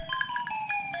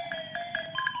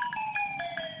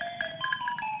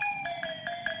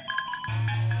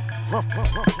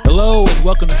Hello and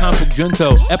welcome to Comic Book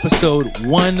Junto, episode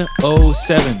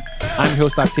 107. I'm your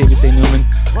host, Octavius A. Newman.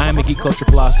 I'm a geek culture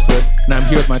philosopher, and I'm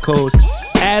here with my co-host,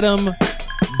 Adam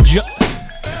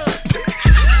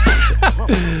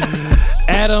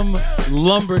Adam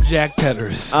Lumberjack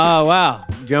Teteris. Oh, wow.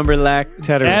 Jumberlack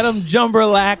Teteris. Adam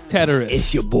Jumberlack Teteris.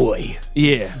 It's your boy.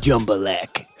 Yeah.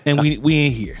 Jumberlack. And we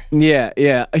ain't here.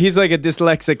 Yeah. He's like a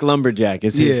dyslexic lumberjack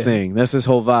is his Yeah. thing. That's his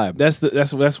whole vibe.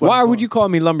 That's Why would you call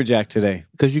me lumberjack today?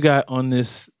 Because you got on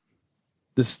this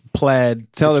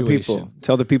plaid Tell situation.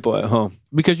 the people at home.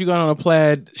 Because you got on a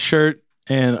plaid shirt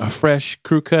and a fresh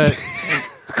crew cut.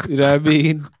 You know what I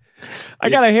mean?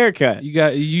 I got a haircut. I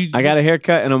got a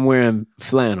haircut and I'm wearing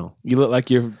flannel. You look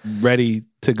like you're ready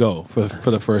to go for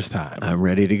the first time. I'm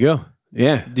ready to go.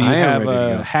 Yeah. Do you have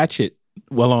a hatchet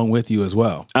along with you as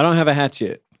well? I don't have a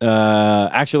hatchet.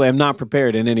 Actually, I'm not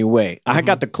prepared in any way. Mm-hmm. I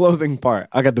got the clothing part.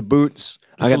 I got the boots.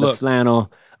 I got the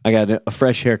flannel. I got a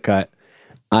fresh haircut.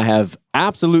 I have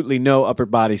absolutely no upper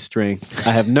body strength.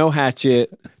 I have no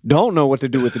hatchet. Don't know what to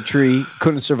do with the tree.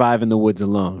 Couldn't survive in the woods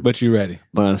alone. But you're ready.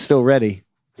 But I'm still ready.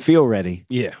 Feel ready.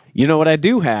 Yeah. You know what I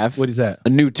do have? What is that? A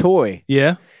new toy.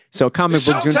 Yeah. So Comic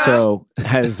Book Junto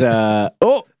has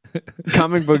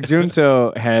Comic Book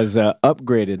Junto has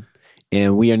upgraded,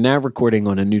 and we are now recording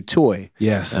on a new toy.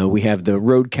 Yes. We have the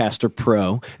Rodecaster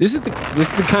Pro. This is the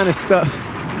kind of stuff.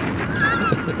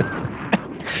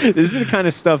 This is the kind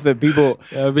of stuff that people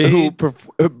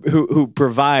who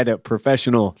provide a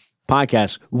professional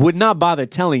podcast would not bother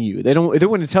telling you. They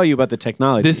wouldn't tell you about the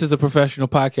technology. This is a professional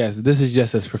podcast. This is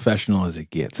just as professional as it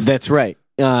gets. That's right.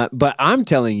 But I'm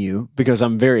telling you because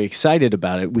I'm very excited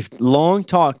about it. We've long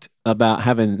talked about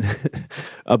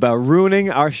about ruining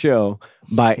our show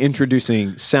by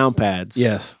introducing sound pads.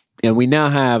 Yes. And we now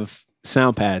have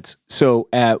sound pads. So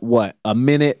at 2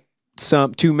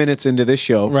 minutes into this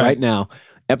show right now,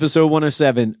 episode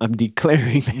 107, I'm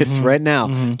declaring this right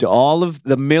now to all of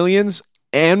the millions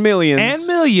and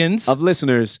millions of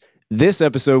listeners. This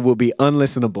episode will be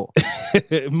unlistenable.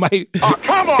 It might. Oh,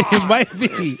 come on!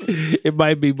 It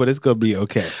might be, but it's gonna be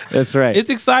okay. That's right. It's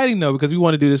exciting though because we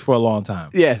want to do this for a long time.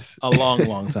 Yes, a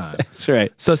long time. That's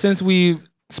right. So since we've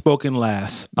spoken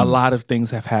last, a lot of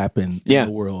things have happened in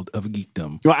the world of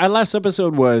geekdom. Well, our last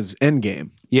episode was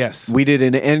Endgame. Yes, we did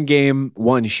an Endgame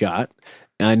one shot.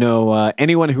 I know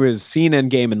anyone who has seen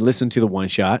Endgame and listened to the one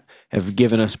shot have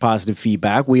given us positive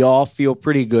feedback. We all feel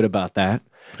pretty good about that.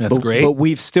 That's great. But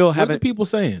we've still haven't. What are people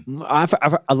saying?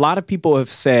 A lot of people have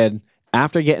said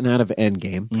after getting out of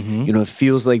Endgame, it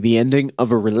feels like the ending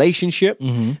of a relationship,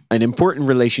 an important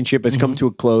relationship has come to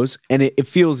a close, and it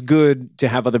feels good to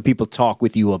have other people talk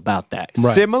with you about that.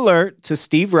 Right. Similar to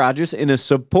Steve Rogers in a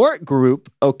support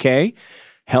group,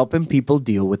 helping people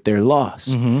deal with their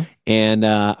loss. And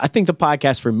I think the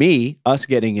podcast for me, us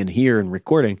getting in here and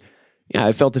recording,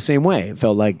 I felt the same way. It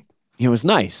felt like, it was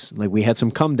nice. Like we had some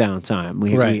come down time.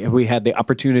 We had the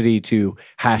opportunity to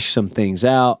hash some things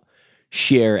out,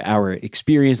 share our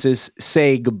experiences,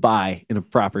 say goodbye in a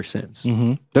proper sense.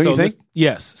 Don't you think?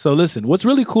 Yes. So listen, what's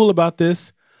really cool about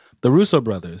this, the Russo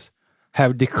brothers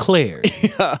have declared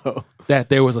that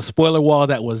there was a spoiler wall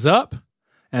that was up,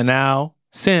 and now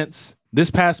since this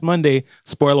past Monday,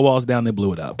 spoiler wall's down, they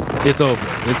blew it up. It's over.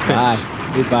 It's finished.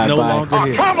 It's no longer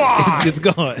here. Come on! It's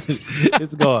gone.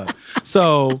 It's gone.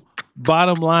 So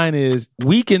bottom line is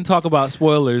we can talk about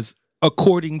spoilers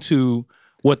according to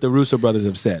what the Russo brothers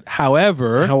have said.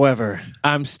 However,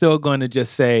 I'm still going to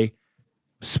just say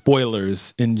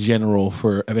spoilers in general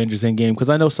for Avengers Endgame because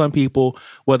I know some people,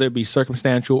 whether it be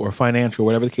circumstantial or financial,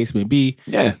 whatever the case may be,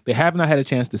 they have not had a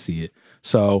chance to see it.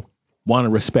 So want to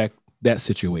respect that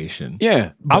situation.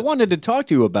 Yeah. I wanted to talk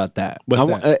to you about that. What's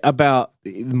that? About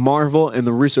Marvel and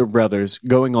the Russo brothers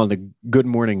going on the Good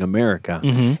Morning America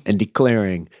and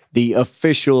declaring the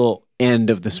official end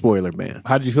of the spoiler ban.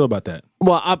 How did you feel about that?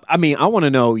 Well, I mean, I want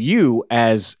to know you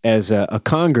as a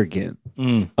congregant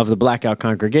of the Blackout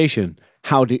congregation.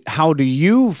 How do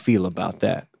you feel about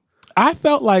that? I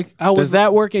felt like Does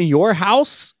that work in your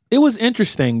house? It was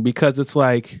interesting because it's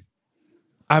like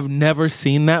I've never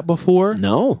seen that before.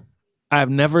 No. I've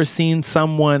never seen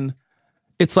someone,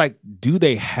 it's like, do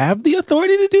they have the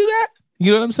authority to do that?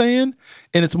 You know what I'm saying?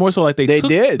 And it's more so like they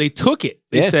took it.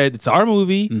 They said, it's our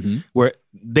movie where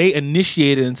they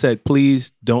initiated and said,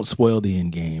 please don't spoil the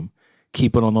end game.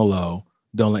 Keep it on the low.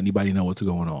 Don't let anybody know what's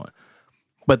going on.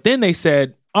 But then they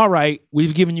said, all right,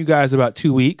 we've given you guys about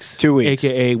 2 weeks. 2 weeks.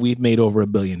 AKA we've made over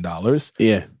 $1 billion.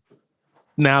 Yeah.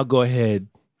 Now go ahead,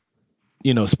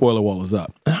 spoiler wall is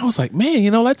up. And I was like, man,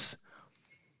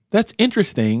 that's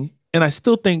interesting. And I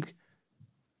still think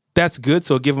that's good.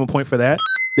 So give them a point for that.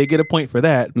 They get a point for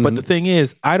that. But the thing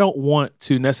is, I don't want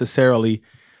to necessarily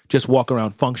just walk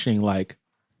around functioning like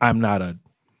I'm not a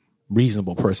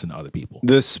reasonable person to other people.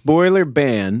 The spoiler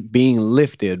ban being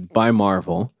lifted by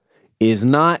Marvel is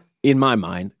not, in my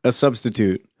mind, a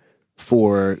substitute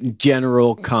for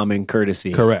general common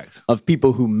courtesy. Correct. Of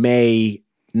people who may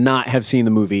not have seen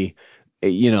the movie.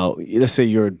 You know, let's say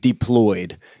you're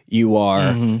deployed, you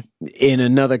are in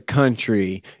another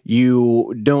country,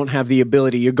 you don't have the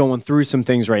ability, you're going through some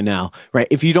things right now, right?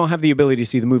 If you don't have the ability to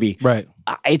see the movie, Right.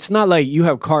 It's not like you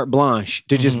have carte blanche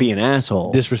to just be an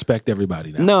asshole. Disrespect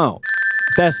everybody now. No,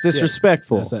 that's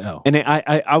disrespectful. that's a L. And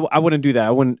I wouldn't do that.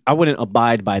 I wouldn't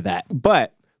abide by that.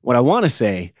 But what I want to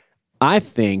say, I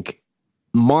think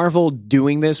Marvel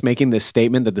doing this, making this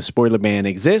statement that the spoiler ban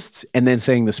exists, and then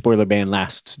saying the spoiler ban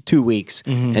lasts 2 weeks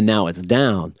and now it's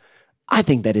down. I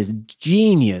think that is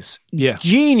genius. Yeah.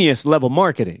 Genius level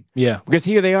marketing. Yeah. Because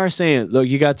here they are saying, look,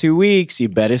 you got 2 weeks, you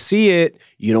better see it.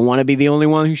 You don't want to be the only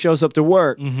one who shows up to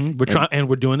work. We're trying, and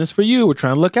we're doing this for you. We're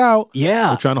trying to look out.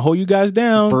 Yeah. We're trying to hold you guys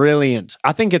down. Brilliant.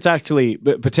 I think it's actually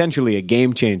potentially a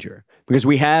game changer because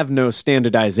we have no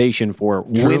standardization for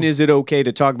when is it okay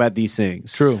to talk about these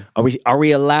things. True. Are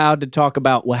we allowed to talk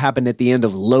about what happened at the end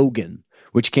of Logan,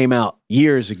 which came out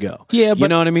years ago? Yeah, but you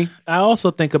know what I mean? I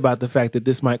also think about the fact that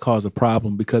this might cause a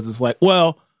problem because it's like,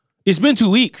 well, it's been 2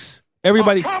 weeks.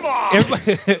 Everybody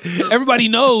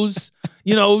knows,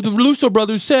 you know, the Russo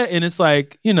brothers said, and it's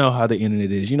like, you know how the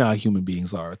internet is. You know how human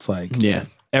beings are. It's like,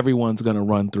 everyone's going to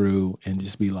run through and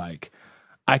just be like,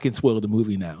 I can spoil the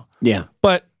movie now. Yeah.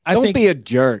 But I don't think be a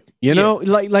jerk. You know,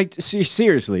 like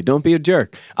seriously, don't be a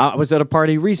jerk. I was at a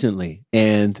party recently,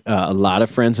 and a lot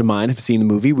of friends of mine have seen the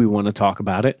movie. We want to talk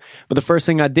about it. But the first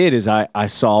thing I did is I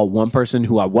saw one person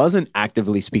who I wasn't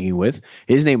actively speaking with.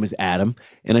 His name was Adam,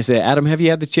 and I said, "Adam, have you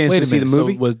had the chance to see the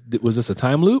movie?" So was this a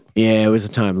time loop? Yeah, it was a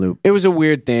time loop. It was a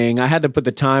weird thing. I had to put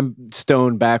the time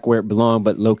stone back where it belonged,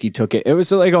 but Loki took it. It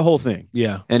was like a whole thing.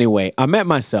 Yeah. Anyway, I met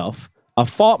myself. I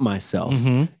fought myself,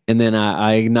 and then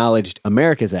I acknowledged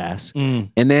America's ass. And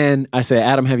then I said,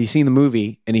 Adam, have you seen the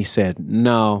movie? And he said,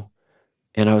 no.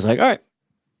 And I was like, all right,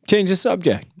 change the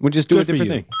subject. We'll just do a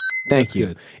different thing. Thank you.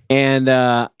 Good. And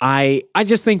I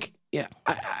just think,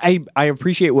 I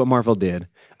appreciate what Marvel did.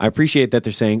 I appreciate that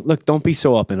they're saying, look, don't be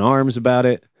so up in arms about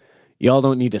it. Y'all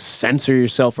don't need to censor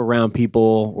yourself around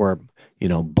people or, you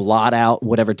know, blot out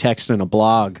whatever text in a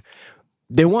blog.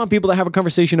 They want people to have a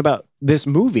conversation about this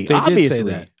movie. They obviously, did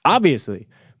say that. Obviously.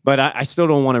 But I still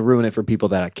don't want to ruin it for people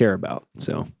that I care about.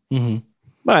 So,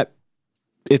 but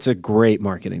it's a great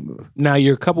marketing move. Now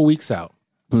you're a couple weeks out,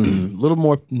 a little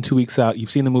more than 2 weeks out.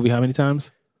 You've seen the movie how many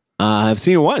times? I've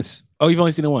seen it once. Oh, you've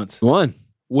only seen it once. One.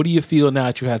 What do you feel now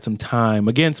that you had some time?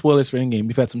 Again, spoilers for Endgame.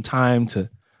 You've had some time to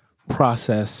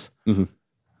process.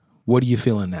 What are you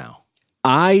feeling now?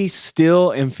 I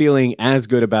still am feeling as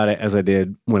good about it as I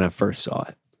did when I first saw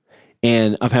it.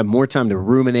 And I've had more time to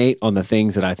ruminate on the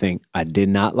things that I think I did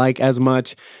not like as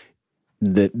much,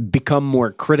 that become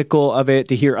more critical of it,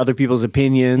 to hear other people's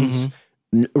opinions.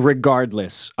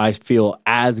 Regardless, I feel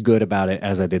as good about it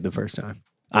as I did the first time.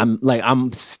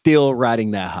 I'm still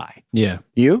riding that high. Yeah.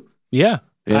 You? Yeah.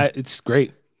 It's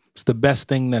great. It's the best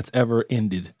thing that's ever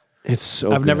ended. It's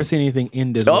so I've good. never seen anything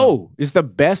end as well. Oh, it's the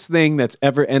best thing that's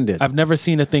ever ended. I've never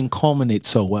seen a thing culminate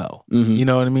so well. You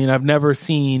know what I mean? I've never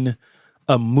seen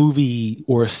a movie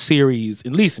or a series,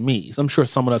 at least me. So I'm sure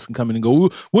someone else can come in and go,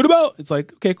 what about? It's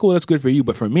like, okay, cool, that's good for you.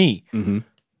 But for me,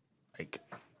 like,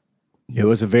 it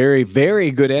was a very, very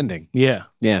good ending. Yeah.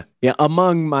 Yeah.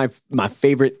 Among my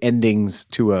favorite endings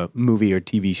to a movie or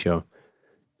TV show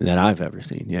that I've ever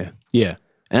seen. Yeah. Yeah.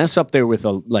 And that's up there with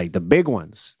the big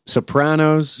ones.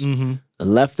 Sopranos, The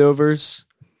Leftovers,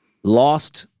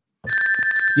 Lost.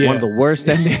 Yeah. One of the worst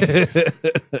endings.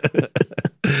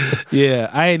 Yeah,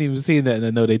 I ain't even seen that, and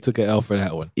I know they took an L for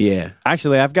that one. Yeah.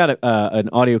 Actually, I've got an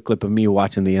audio clip of me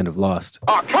watching the end of Lost.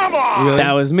 Oh, come on! Really?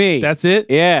 That was me. That's it?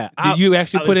 Yeah. Did you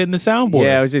actually put it in the soundboard?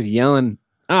 Yeah, I was just yelling,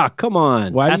 come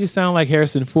on. Why do you sound like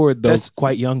Harrison Ford, though, That's-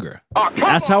 quite younger?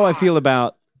 That's how I feel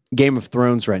about Game of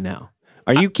Thrones right now.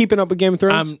 Are you keeping up with Game of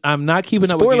Thrones? I'm not keeping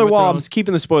up with Spoiler Game of wall. I'm Thrones.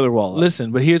 keeping the spoiler wall up.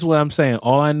 Listen, but here's what I'm saying.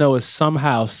 All I know is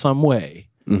somehow, some way,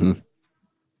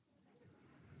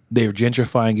 they're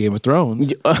gentrifying Game of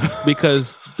Thrones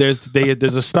because there's a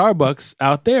Starbucks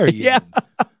out there. Yeah.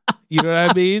 You know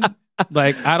what I mean?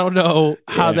 Like, I don't know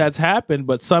how that's happened,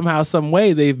 but somehow, some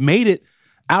way, they've made it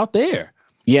out there.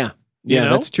 Yeah. Yeah, You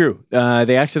know? that's true.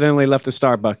 They accidentally left the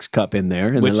Starbucks cup in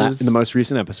there in Which the is- in the most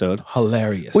recent episode.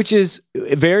 Hilarious. Which is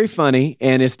very funny,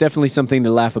 and it's definitely something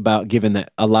to laugh about given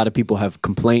that a lot of people have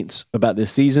complaints about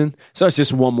this season. So it's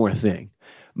just one more thing.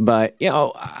 But,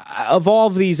 of all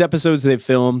of these episodes they've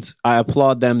filmed, I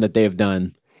applaud them that they have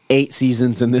done 8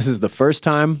 seasons, and this is the first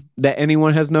time that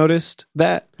anyone has noticed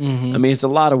that. I mean, it's a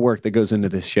lot of work that goes into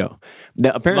this show.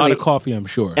 Apparently, a lot of coffee, I'm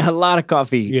sure. A lot of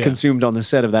coffee consumed on the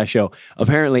set of that show.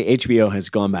 Apparently, HBO has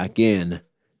gone back in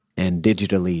and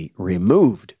digitally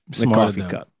removed the coffee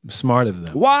cup. Smart of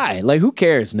them. Why? Like, who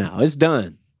cares now? It's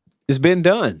done. It's been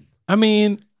done. I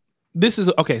mean, this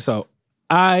is... Okay, so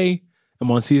I am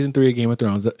on season 3 of Game of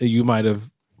Thrones. You might have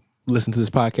listened to this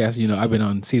podcast. You know, I've been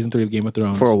on season 3 of Game of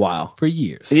Thrones for a while, for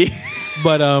years.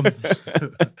 But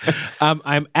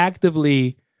I'm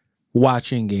actively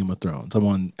watching Game of Thrones. I'm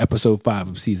on episode 5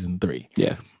 of season 3.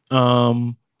 Yeah.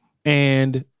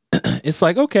 And it's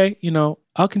like, okay,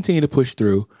 I'll continue to push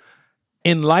through.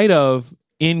 In light of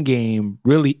Endgame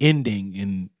really ending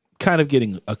and kind of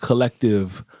getting a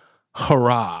collective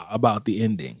hurrah about the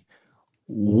ending,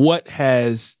 what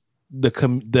has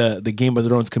the Game of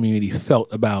Thrones community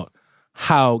felt about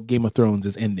how Game of Thrones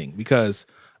is ending? Because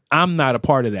I'm not a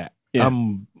part of that. Yeah.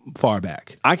 I'm far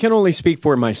back. I can only speak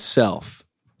for myself,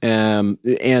 and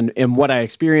what I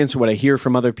experience, what I hear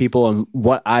from other people, and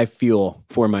what I feel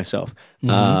for myself.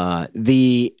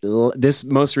 This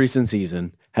most recent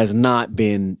season has not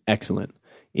been excellent.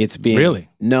 It's been really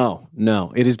no.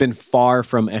 It has been far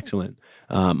from excellent.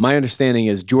 My understanding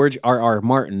is George R.R.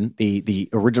 Martin, the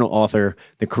original author,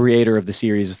 the creator of the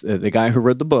series, the guy who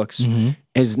wrote the books,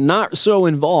 is not so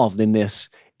involved in this,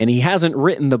 and he hasn't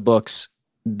written the books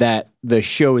that the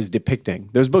show is depicting.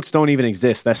 Those books don't even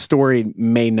exist. That story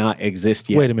may not exist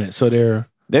yet. Wait a minute. So they're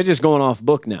just going off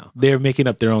book now. They're making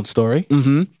up their own story?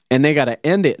 Mm-hmm. And they got to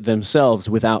end it themselves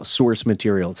without source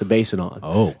material to base it on.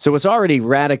 Oh. So it's already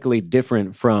radically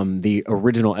different from the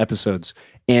original episodes.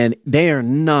 And they are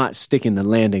not sticking the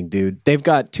landing, dude. They've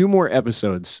got 2 more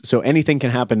episodes, so anything can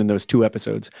happen in those 2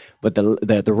 episodes. But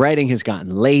the writing has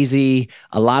gotten lazy.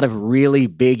 A lot of really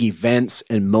big events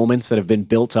and moments that have been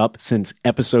built up since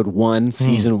episode 1,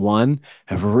 season 1,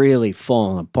 have really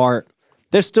fallen apart.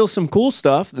 There's still some cool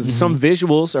stuff. Some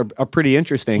visuals are pretty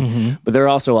interesting, but there are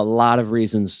also a lot of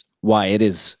reasons why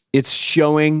it's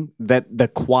showing that the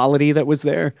quality that was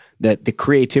there, that the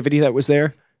creativity that was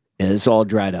there, it's all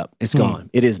dried up. It's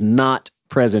gone. It is not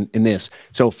present in this.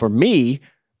 So for me,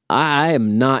 I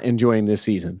am not enjoying this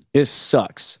season. It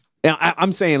sucks.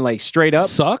 I'm saying, like, straight up.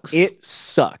 Sucks? It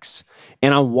sucks.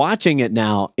 And I'm watching it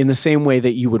now in the same way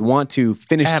that you would want to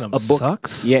finish a book.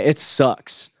 Sucks? Yeah, it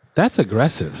sucks. That's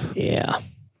aggressive. Yeah.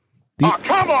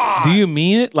 Come on! Do you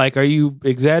mean it? Like, are you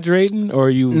exaggerating, or are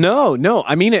you? No.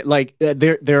 I mean it. Like,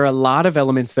 there are a lot of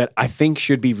elements that I think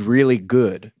should be really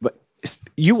good. But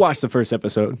you watched the first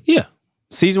episode. Yeah.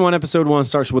 Season 1, episode 1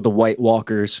 starts with the White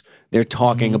Walkers. They're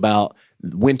talking about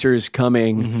winter's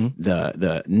coming,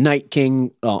 the Night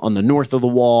King on the north of the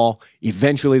wall.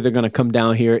 Eventually, they're going to come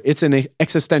down here. It's an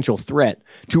existential threat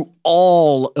to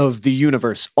all of the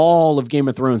universe, all of Game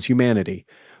of Thrones humanity.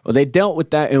 Well, they dealt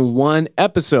with that in 1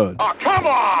 episode. Oh, come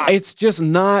on! It's just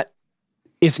not,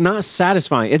 it's not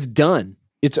satisfying. It's done.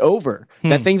 It's over.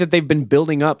 That thing that they've been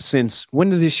building up since, when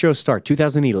did this show start?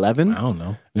 2011? I don't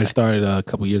know. It started a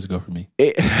couple years ago for me.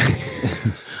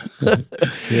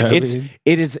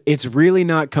 It's really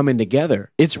not coming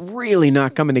together. It's really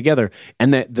not coming together.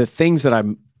 And that the things that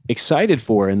I'm excited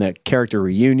for, and that character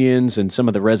reunions and some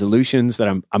of the resolutions that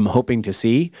I'm hoping to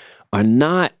see, are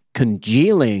not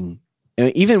congealing.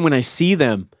 Even when I see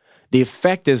them, the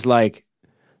effect is like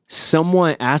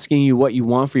someone asking you what you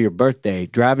want for your birthday,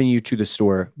 driving you to the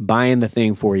store, buying the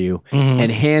thing for you,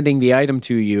 and handing the item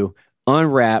to you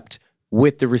unwrapped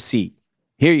with the receipt.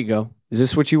 Here you go. Is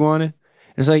this what you wanted?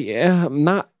 And it's like, yeah,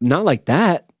 not like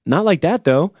that. Not like that,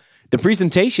 though. The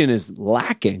presentation is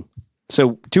lacking.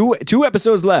 So two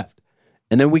episodes left,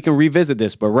 and then we can revisit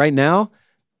this. But right now,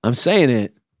 I'm saying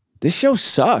it. This show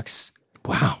sucks.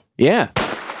 Wow. Yeah.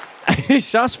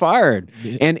 Shots fired.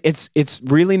 And it's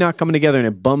really not coming together, and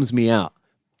it bums me out.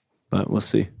 But we'll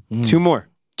see. 2 more.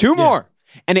 2 more.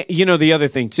 And the other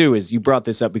thing, too, is you brought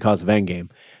this up because of Endgame.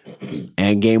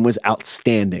 Endgame was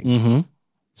outstanding.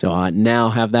 So I now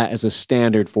have that as a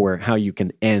standard for how you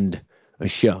can end a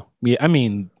show. Yeah, I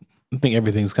mean, I think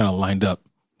everything's kind of lined up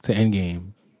to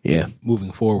Endgame. Yeah.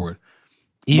 Moving forward.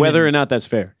 Whether or not that's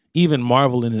fair. Even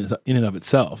Marvel in and of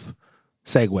itself,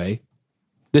 segue,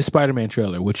 this Spider-Man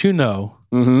trailer, which good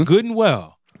and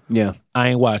well, yeah, I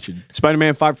ain't watching.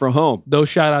 Spider-Man Far From Home. Though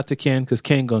shout out to Ken, because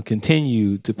Ken gonna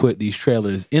continue to put these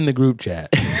trailers in the group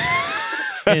chat.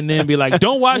 And then be like,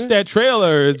 don't watch that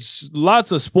trailer. It's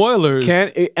lots of spoilers.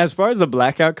 Ken, as far as the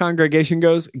Blackout congregation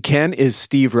goes, Ken is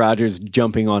Steve Rogers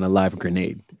jumping on a live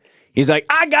grenade. He's like,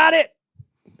 I got it.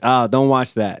 Oh, don't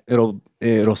watch that.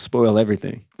 It'll spoil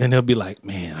everything. And they'll be like,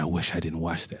 man, I wish I didn't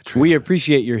watch that trailer. We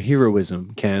appreciate your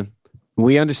heroism, Ken.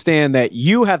 We understand that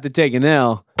you have to take an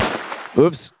L.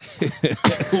 Oops.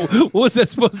 What's that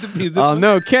supposed to be? Oh,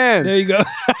 no, Ken. There you go.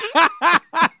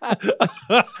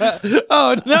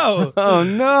 Oh, no. Oh,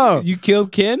 no. You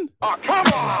killed Ken? Oh, come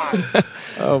on.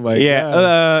 Oh, my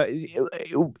God.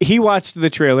 He watched the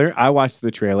trailer. I watched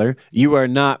the trailer. You are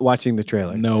not watching the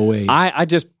trailer. No way. I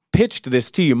just pitched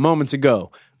this to you moments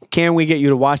ago. Can we get you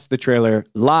to watch the trailer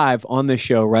live on this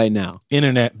show right now?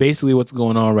 Internet, basically what's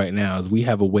going on right now is we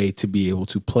have a way to be able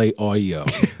to play audio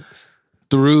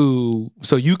through,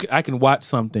 so I can watch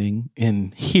something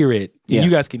and hear it, and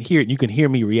you guys can hear it, and you can hear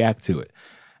me react to it.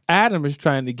 Adam is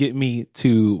trying to get me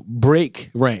to break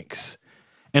ranks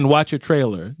and watch a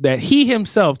trailer that he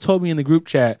himself told me in the group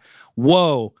chat,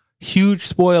 whoa, huge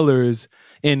spoilers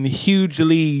and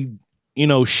hugely,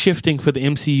 shifting for the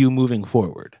MCU moving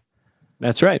forward.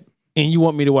 That's right. And you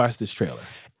want me to watch this trailer.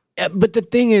 But the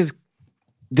thing is,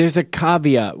 there's a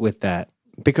caveat with that.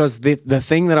 Because the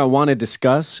thing that I want to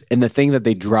discuss and the thing that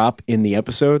they drop in the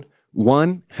episode,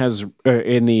 in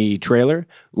the trailer,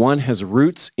 one has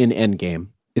roots in Endgame.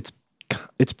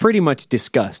 It's pretty much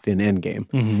discussed in Endgame.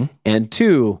 Mm-hmm. And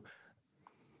two,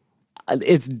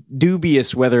 it's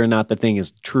dubious whether or not the thing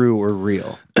is true or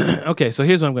real. Okay, so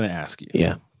here's what I'm going to ask you.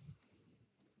 Yeah.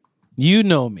 You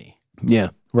know me. Yeah.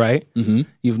 Right? Mm-hmm.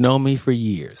 You've known me for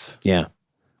years. Yeah.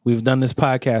 We've done this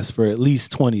podcast for at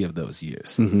least 20 of those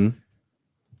years. Mm-hmm.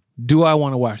 Do I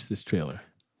want to watch this trailer?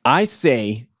 I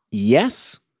say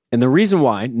yes. And the reason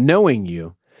why, knowing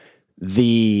you,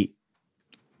 the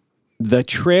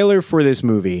trailer for this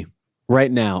movie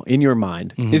right now in your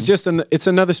mind is just it's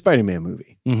another Spider-Man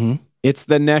movie. Mm-hmm. It's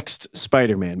the next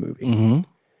Spider-Man movie. Mm-hmm.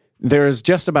 There's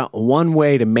just about one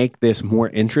way to make this more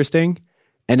interesting,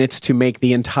 and it's to make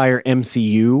the entire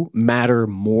MCU matter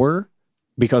more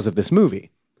because of this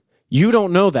movie. You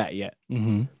don't know that yet.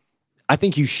 Mm-hmm. I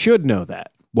think you should know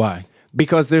that. Why?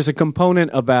 Because there's a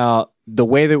component about the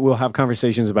way that we'll have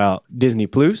conversations about Disney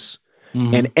Plus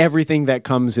and everything that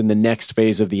comes in the next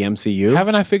phase of the MCU.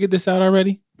 Haven't I figured this out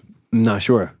already? I'm not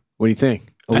sure. What do you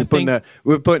think?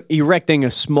 We're erecting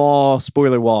a small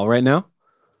spoiler wall right now.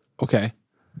 Okay.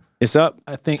 It's up.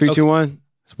 I think 3, 2, 1.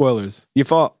 Spoilers. Your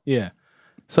fault. Yeah.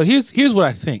 So here's what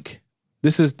I think.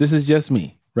 This is just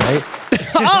me, right?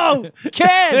 Oh,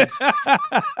 Ken!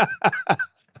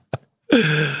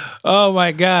 Oh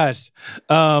my gosh.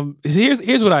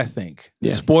 Here's what I think.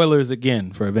 Yeah. Spoilers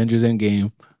again for Avengers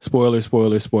Endgame.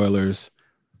 Spoilers.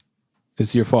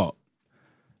 It's your fault.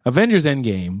 Avengers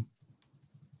Endgame,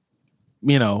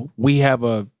 we have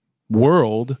a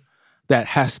world that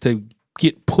has to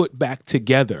get put back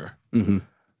together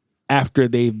after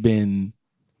they've been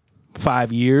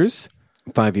 5 years.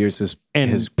 5 years has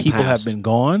people passed. have been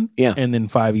gone. Yeah. And then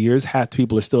 5 years, half the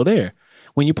people are still there.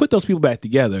 When you put those people back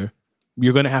together,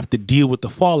 you're going to have to deal with the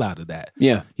fallout of that.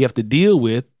 Yeah. You have to deal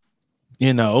with,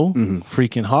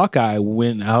 freaking Hawkeye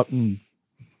went out and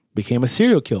became a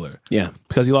serial killer. Yeah.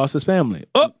 Because he lost his family.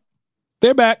 Oh,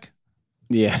 they're back.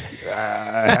 Yeah.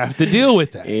 I have to deal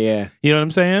with that. Yeah. You know what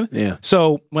I'm saying? Yeah.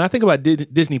 So when I think about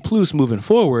Disney Plus moving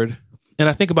forward, and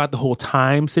I think about the whole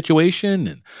time situation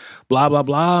and blah, blah,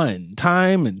 blah, and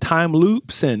time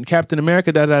loops and Captain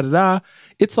America,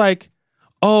 it's like,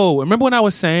 oh, remember when I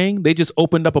was saying they just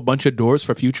opened up a bunch of doors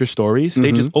for future stories?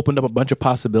 They just opened up a bunch of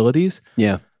possibilities.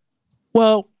 Yeah.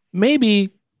 Well, maybe,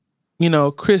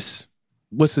 Chris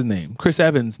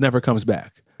Evans never comes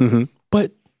back. Mm-hmm.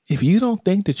 But if you don't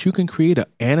think that you can create an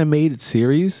animated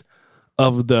series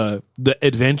of the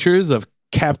adventures of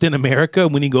Captain America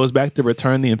when he goes back to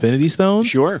return the Infinity Stones,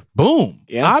 sure, boom,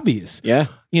 yeah, obvious, yeah.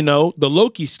 The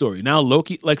Loki story. Now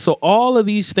Loki, so all of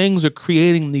these things are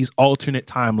creating these alternate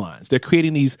timelines. They're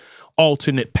creating these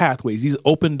alternate pathways, these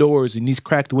open doors and these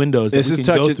cracked windows that we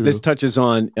can go through. This touches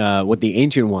on what the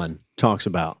Ancient One talks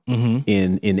about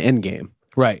in Endgame.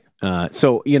 Right.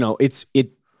 So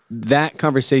that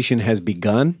conversation has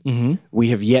begun. Mm-hmm. We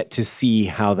have yet to see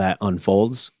how that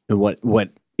unfolds and what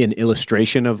an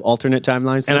illustration of alternate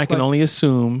timelines. And I can only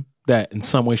assume that in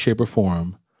some way, shape, or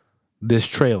form, this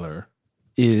trailer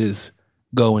is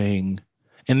going.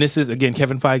 And this is, again,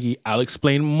 Kevin Feige. I'll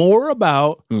explain more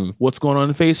about what's going on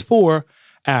in Phase 4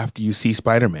 after you see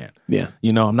Spider-Man. Yeah.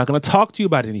 I'm not going to talk to you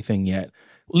about anything yet.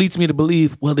 Leads me to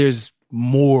believe, well, there's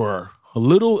more. A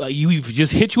little, you've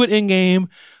just hit you at Endgame.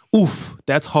 Oof,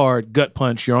 that's hard. Gut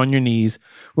punch. You're on your knees.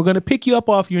 We're going to pick you up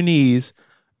off your knees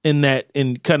and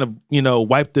kind of,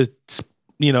 wipe the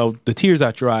tears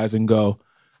out your eyes and go,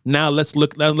 now let's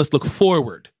look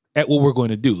forward at what we're going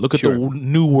to do. Look at the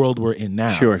new world we're in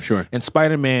now. Sure. And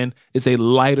Spider-Man is a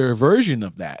lighter version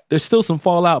of that. There's still some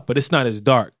fallout, but it's not as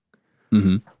dark.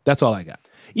 Mm-hmm. That's all I got.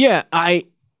 Yeah,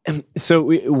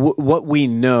 what we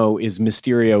know is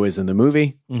Mysterio is in the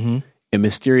movie, and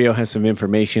Mysterio has some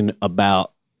information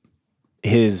about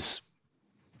his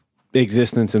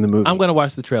existence in the movie. I'm going to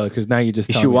watch the trailer because now you just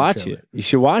You should watch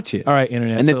it. All right,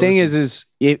 internet. And the thing is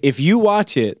if you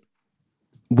watch it,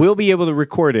 we'll be able to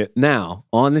record it now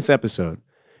on this episode,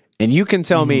 and you can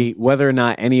tell me whether or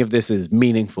not any of this is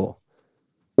meaningful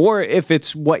or if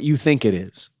it's what you think it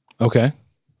is. Okay.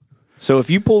 So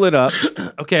if you pull it up.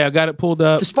 Okay, I got it pulled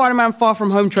up. The Spider-Man Far From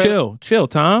Home trailer. Chill,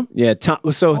 Tom. Yeah, Tom.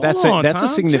 So that's a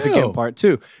significant part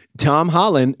too. Tom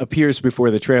Holland appears before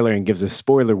the trailer and gives a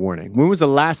spoiler warning. When was the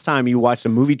last time you watched a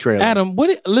movie trailer? Adam,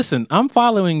 listen, I'm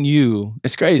following you.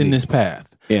 It's crazy in this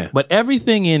path. Yeah. But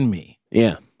everything in me.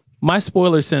 Yeah. My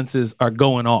spoiler senses are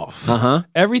going off.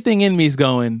 Everything in me is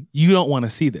going, you don't want to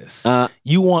see this.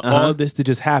 You want all of this to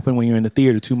just happen when you're in the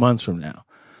theater 2 months from now.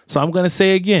 So I'm going to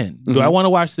say again, do I want to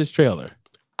watch this trailer?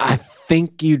 I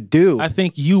think you do. I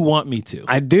think you want me to.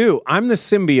 I do. I'm the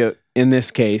symbiote in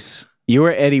this case.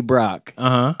 You're Eddie Brock.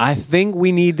 I think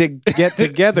we need to get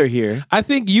together here. I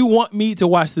think you want me to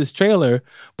watch this trailer,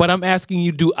 but I'm asking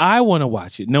you, do I want to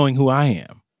watch it knowing who I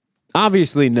am?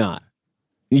 Obviously not.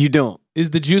 You don't.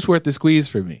 Is the juice worth the squeeze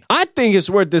for me? I think it's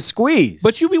worth the squeeze.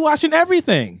 But you be watching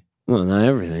everything. Well, not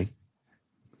everything.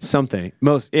 Something.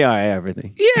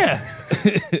 Everything. Yeah.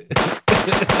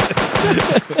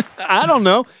 I don't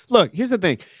know. Look, here's the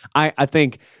thing. I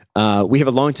think we have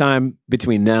a long time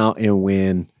between now and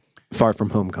when Far From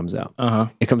Home comes out.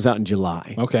 It comes out in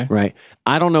July. Okay. Right?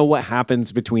 I don't know what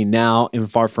happens between now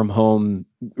and Far From Home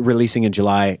releasing in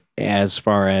July as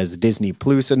far as Disney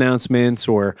Plus announcements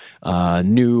or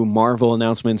new Marvel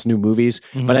announcements, new movies.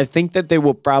 But I think that they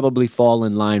will probably fall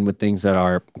in line with things that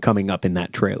are coming up in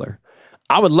that trailer.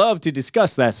 I would love to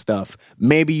discuss that stuff.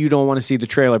 Maybe you don't want to see the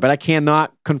trailer, but I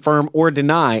cannot confirm or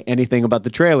deny anything about the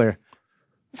trailer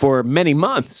for many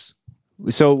months.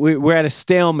 So we're at a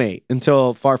stalemate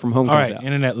until Far From Home comes out. All right,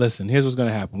 internet, listen. Here's what's going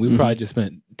to happen. We probably just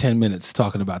spent 10 minutes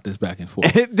talking about this back and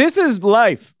forth. This is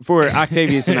life for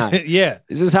Octavius and I. Yeah.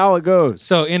 This is how it goes.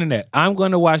 So, internet, I'm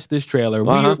going to watch this trailer.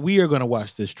 We are going to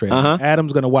watch this trailer.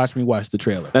 Adam's going to watch me watch the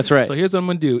trailer. That's right. So, here's what I'm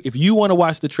going to do. If you want to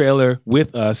watch the trailer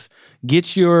with us,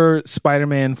 get your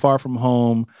Spider-Man Far From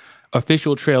Home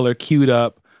official trailer queued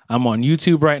up. I'm on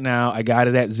YouTube right now. I got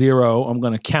it at 0. I'm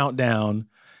going to count down.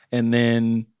 And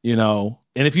then, and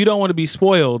if you don't want to be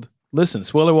spoiled, listen,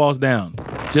 spoiler wall's down.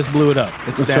 Just blew it up.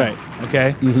 It's down. Right.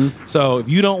 Okay? So if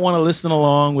you don't want to listen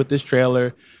along with this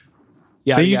trailer,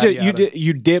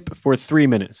 you dip for 3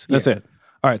 minutes. That's it.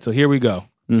 All right, so here we go.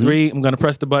 3, I'm going to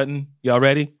press the button. Y'all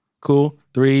ready? Cool.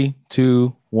 3,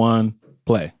 2, 1,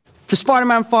 play. The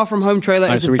Spider-Man Far From Home trailer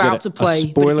is about to play.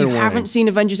 But if you haven't seen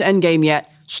Avengers Endgame yet,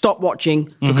 stop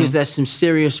watching because there's some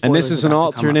serious spoilers. And this is an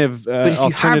alternative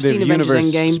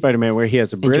universe Spider-Man where he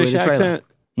has a British accent.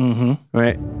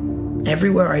 Right.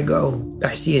 Everywhere I go,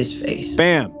 I see his face.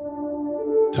 Bam.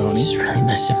 Tony. I just really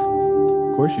miss him.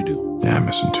 Of course you do. Yeah, I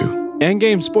miss him too.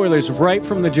 Endgame spoilers right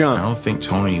from the jump. I don't think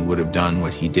Tony would have done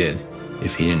what he did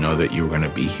if he didn't know that you were going to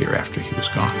be here after he was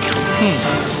gone.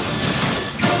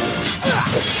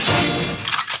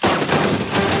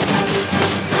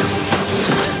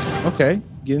 Okay,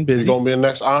 getting busy. You gonna be the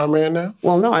next Iron Man now?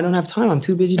 Well, no, I don't have time. I'm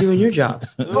too busy doing your job.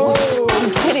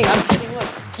 I'm kidding. Look,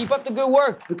 keep up the good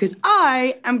work. Because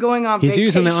I am going on vacation. He's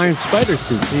using the Iron Spider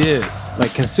suit. He is.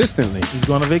 Like, consistently. He's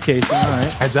going on vacation. All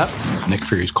right. Heads up. Nick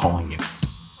Fury's calling you.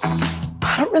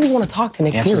 I don't really want to talk to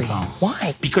Nick Answer Fury. the phone.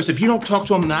 Why? Because if you don't talk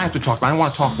to him, then I have to talk to him. I don't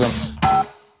want to talk to him.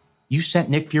 You sent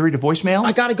Nick Fury to voicemail?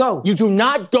 I gotta go. You do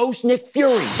not ghost Nick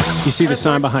Fury. You see the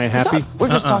sign behind Happy? We're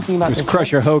just talking about... It was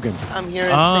Crusher Hogan. I'm here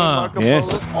at Marco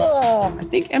Polo. Oh, I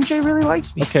think MJ really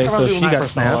likes me. Okay, so she got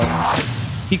snapped.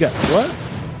 He got what?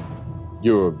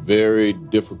 You're a very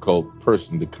difficult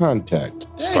person to contact.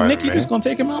 Dang, Nick, you just gonna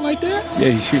take him out like that?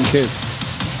 Yeah, he's shooting kids.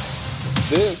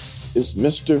 This is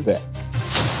Mr. Beck.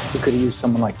 We could have used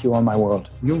someone like you on my world.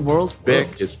 Your world?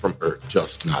 Beck is from Earth,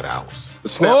 just not ours.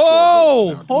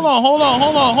 Oh, hold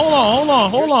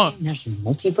on. There's a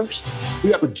multiverse?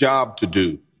 We have a job to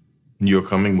do, and you're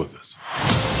coming with us.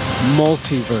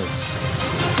 Multiverse.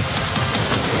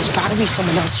 There's gotta be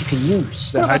someone else you can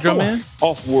use. The Hydro Man?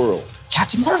 Off-world.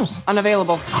 Captain Marvel.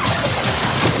 Unavailable.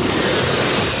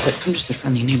 But I'm just a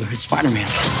friendly neighborhood Spider-Man.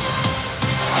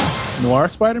 Noir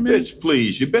Spider-Man? Bitch,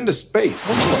 please, you've been to space.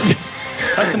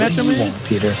 That's an extra man?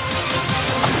 Peter.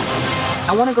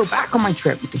 I want to go back on my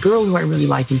trip with the girl who I really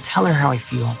like and tell her how I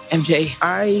feel. MJ,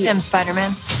 I am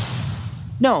Spider-Man.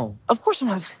 No, of course I'm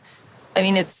not. I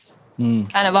mean, it's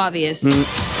kind of obvious.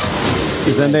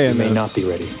 Zendaya may not be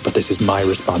ready, but this is my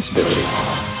responsibility.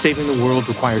 Saving the world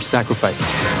requires sacrifice.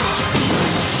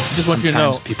 I just want you to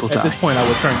know, at this point, I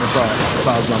would turn this off if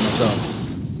I was by myself.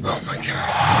 Oh, my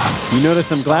God. You notice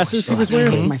some glasses he was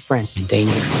wearing? My friend's in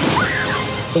danger.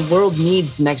 The world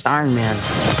needs the next Iron Man.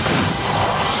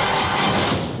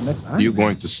 You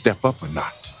going to step up or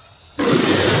not?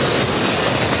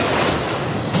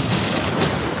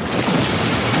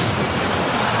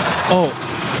 Oh.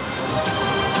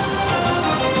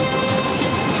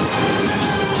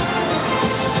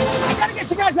 I gotta get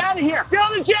you guys out of here. Get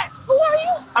on the jet. Who are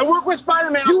you? I work with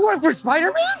Spider-Man. You work for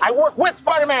Spider-Man? I work with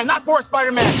Spider-Man, not for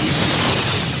Spider-Man.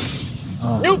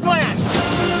 New plan.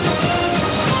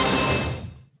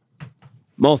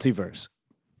 Multiverse.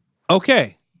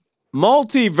 Okay.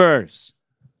 Multiverse.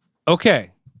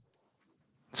 Okay.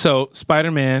 So,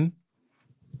 Spider-Man,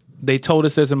 they told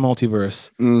us there's a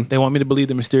multiverse. They want me to believe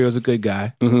that Mysterio's a good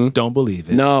guy. Don't believe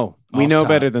it. No, we know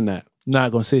better than that.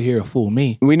 Not going to sit here and fool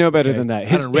me. We know better than that.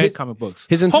 I done read comic books.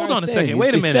 Hold on a second.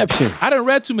 Wait a minute. I done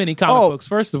read too many comic books,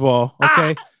 first of all.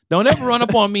 Okay. Don't ever run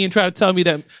up on me and try to tell me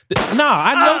that.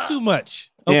 I know too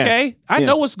much. Okay. I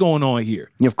know what's going on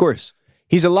here. Of course.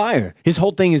 He's a liar. His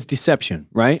whole thing is deception,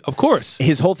 right? Of course.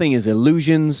 His whole thing is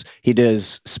illusions. He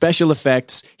does special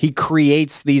effects. He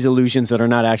creates these illusions that are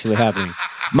not actually happening.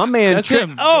 My man. That's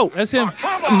him. Oh, that's him.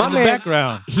 My man.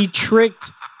 Background. He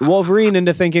tricked Wolverine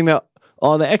into thinking that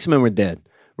all the X-Men were dead,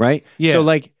 right? Yeah. So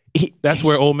like, that's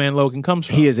where Old Man Logan comes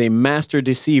from. He is a master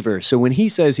deceiver. So when he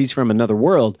says he's from another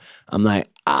world, I'm like,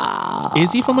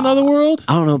 Is he from another world?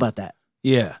 I don't know about that.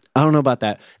 Yeah. I don't know about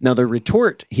that. Now, the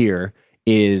retort here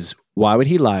is, why would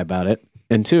he lie about it?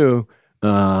 And two,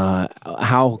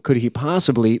 how could he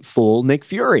possibly fool Nick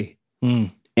Fury?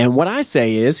 And what I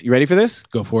say is, you ready for this?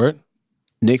 Go for it.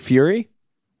 Nick Fury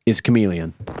is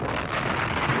chameleon.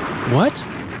 What?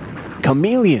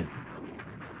 Chameleon.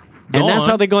 And that's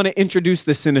how they're going to introduce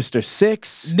the Sinister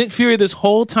Six. Nick Fury this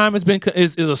whole time is a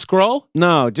Skrull?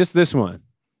 No, just this one.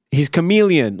 He's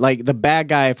chameleon, like the bad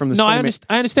guy from the No, I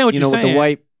understand what you're saying. With the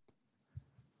white...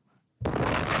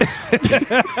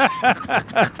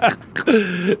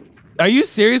 Are you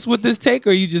serious with this take,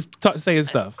 or are you just saying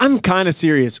stuff? I'm kind of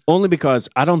serious, only because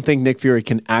I don't think Nick Fury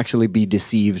can actually be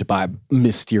deceived by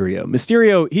Mysterio.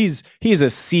 Mysterio, he's a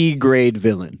C-grade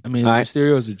villain. I mean,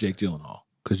 Mysterio is a Jake Gyllenhaal.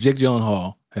 Because Jake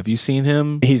Gyllenhaal, have you seen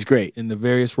him? He's great in the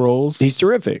various roles. He's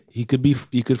terrific. He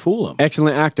could fool him.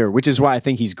 Excellent actor, which is why I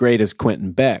think he's great as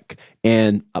Quentin Beck.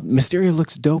 And Mysterio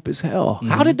looks dope as hell.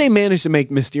 How did they manage to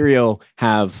make Mysterio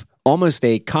have almost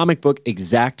a comic book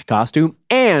exact costume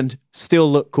and still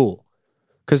look cool?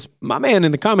 Because my man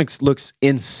in the comics looks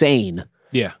insane.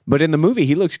 Yeah. But in the movie,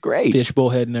 he looks great. Fishbowl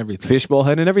head and everything. Fishbowl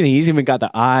head and everything. He's even got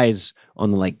the eyes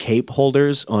on the like cape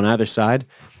holders on either side.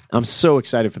 I'm so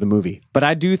excited for the movie. But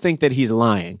I do think that he's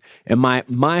lying. And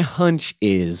my hunch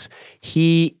is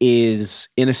he is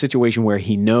in a situation where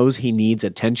he knows he needs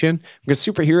attention because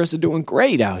superheroes are doing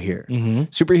great out here.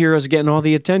 Superheroes are getting all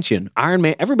the attention. Iron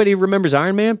Man, everybody remembers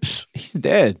Iron Man? Pfft, he's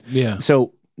dead. Yeah.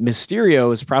 So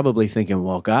Mysterio is probably thinking,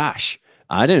 well, gosh,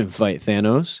 I didn't fight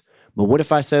Thanos. But what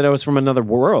if I said I was from another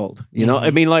world? You know,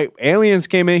 I mean, like aliens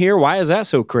came in here. Why is that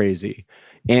so crazy?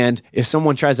 And if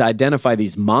someone tries to identify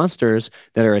these monsters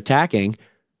that are attacking,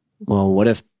 well, what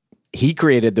if he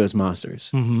created those monsters?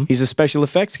 He's a special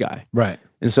effects guy. Right.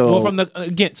 And so, well,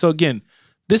 again,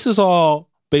 this is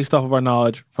all based off of our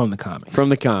knowledge from the comics. From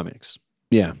the comics.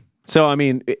 Yeah. So, I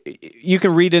mean, you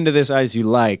can read into this as you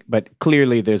like, but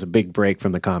clearly there's a big break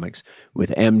from the comics with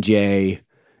MJ,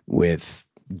 with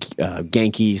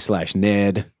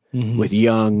Genki/Ned, with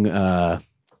young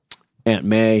Aunt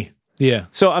May. Yeah.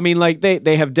 So, I mean, like,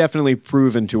 they have definitely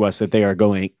proven to us that they are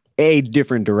going a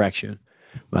different direction.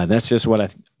 But that's just what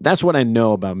I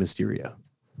know about Mysterio.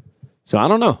 So, I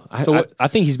don't know. I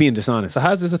think he's being dishonest. So, how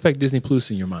does this affect Disney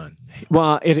Plus in your mind?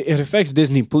 Well, it affects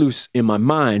Disney Plus in my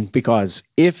mind because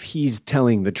if he's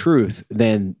telling the truth,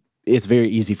 then it's very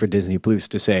easy for Disney Plus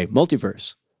to say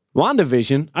multiverse.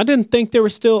 WandaVision, I didn't think there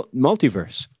was still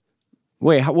multiverse.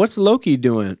 Wait, what's Loki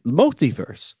doing?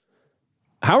 Multiverse.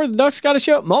 Howard the Duck's got a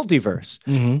show, multiverse,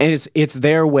 and it's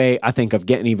their way, I think, of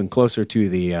getting even closer to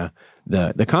the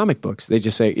comic books. They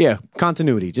just say, yeah,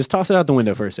 continuity. Just toss it out the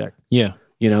window for a sec. Yeah,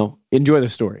 enjoy the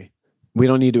story. We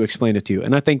don't need to explain it to you,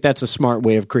 and I think that's a smart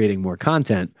way of creating more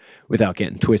content without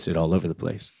getting twisted all over the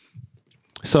place.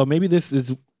 So maybe this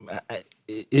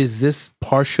is this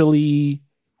partially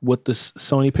what the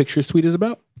Sony Pictures tweet is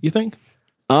about? You think?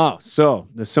 Oh, so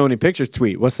the Sony Pictures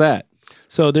tweet. What's that?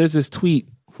 So there's this tweet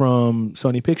from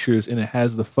Sony Pictures, and it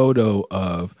has the photo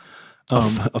of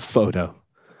a photo.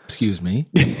 excuse me,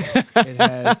 it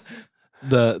has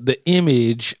the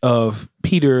image of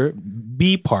Peter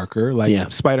B. Parker,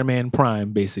 like Spider-Man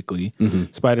Prime, basically,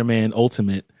 Spider-Man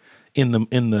Ultimate in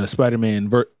the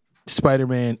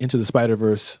Spider-Man Into the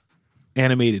Spider-Verse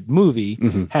animated movie,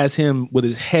 has him with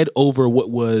his head over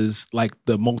what was like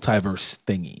the multiverse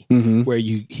thingy, where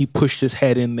he pushed his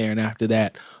head in there, and after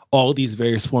that, all these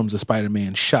various forms of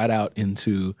Spider-Man shot out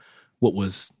into what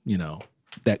was,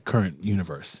 that current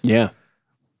universe. Yeah.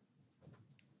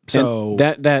 So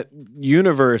and that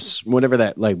universe, whatever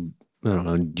that, like, I don't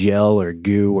know, gel or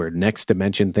goo or next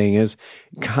dimension thing is,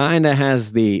 kind of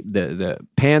has the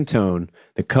Pantone,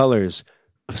 the colors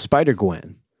of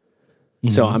Spider-Gwen.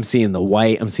 So I'm seeing the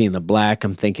white, I'm seeing the black,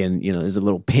 I'm thinking, there's a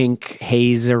little pink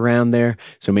haze around there.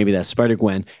 So maybe that's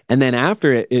Spider-Gwen. And then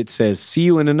after it says, see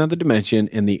you in another dimension,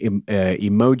 and the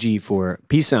emoji for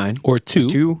peace sign. Or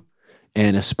two.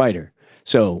 And a spider.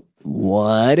 So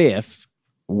what if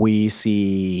we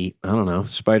see, I don't know,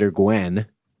 Spider-Gwen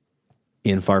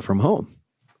in Far From Home?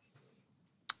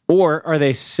 Or are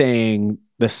they saying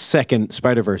the second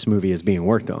Spider-Verse movie is being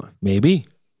worked on? Maybe.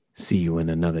 See you in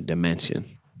another dimension.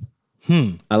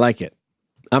 I like it.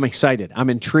 I'm excited. I'm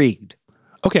intrigued.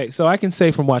 Okay, so I can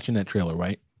say from watching that trailer,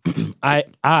 right?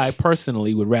 I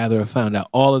personally would rather have found out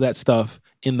all of that stuff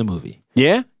in the movie.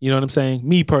 Yeah? You know what I'm saying?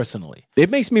 Me personally. It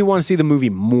makes me want to see the movie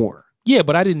more. Yeah,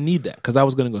 but I didn't need that because I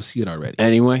was going to go see it already.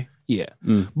 Anyway? Yeah.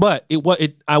 But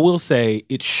I will say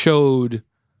it showed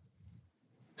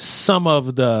some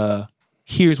of the,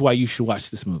 here's why you should watch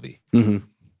this movie.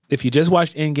 If you just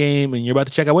watched Endgame and you're about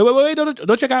to check out, wait,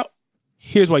 don't check out.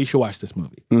 Here's why you should watch this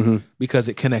movie. Because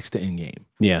it connects to Endgame.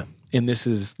 Yeah. And this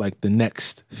is like the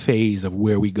next phase of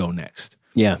where we go next.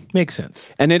 Yeah. Makes sense.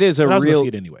 And it is see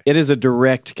it anyway. It is a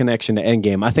direct connection to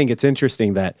Endgame. I think it's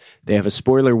interesting that they have a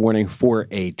spoiler warning for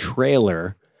a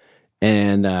trailer,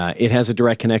 and it has a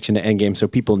direct connection to Endgame, so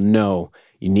people know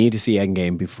you need to see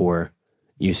Endgame before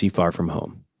you see Far From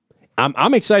Home.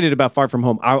 I'm excited about Far From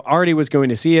Home. I already was going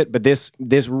to see it, but this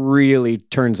really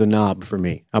turns the knob for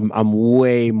me. I'm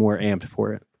way more amped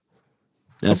for it.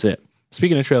 That's it.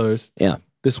 Speaking of trailers, yeah,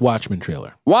 this Watchmen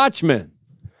trailer. Watchmen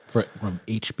from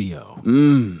HBO.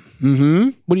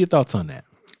 What are your thoughts on that?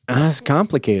 It's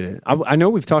complicated. I know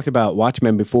we've talked about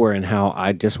Watchmen before and how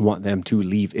I just want them to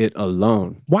leave it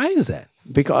alone. Why is that?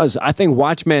 Because I think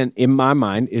Watchmen, in my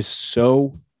mind, is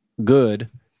so good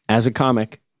as a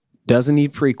comic. Doesn't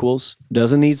need prequels,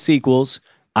 doesn't need sequels.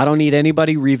 I don't need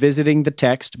anybody revisiting the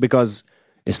text because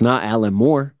it's not Alan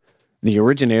Moore, the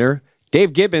originator.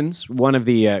 Dave Gibbons, one of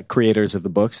the creators of the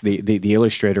books, the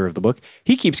illustrator of the book,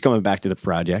 he keeps coming back to the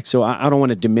project. So I don't want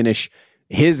to diminish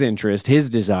his interest, his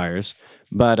desires.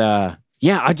 But I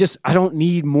don't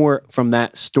need more from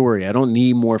that story. I don't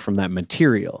need more from that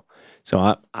material.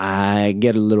 So I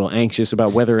get a little anxious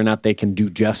about whether or not they can do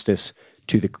justice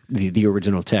to the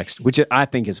original text, which I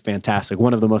think is fantastic.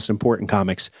 One of the most important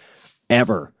comics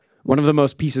ever. One of the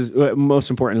most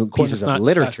important pieces of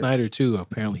literature. Scott Snyder too.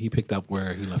 Apparently, he picked up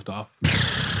where he left off.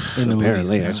 In the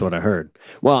Apparently, movies, that's what I heard.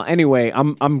 Well, anyway,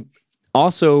 I'm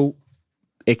also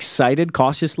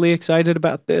cautiously excited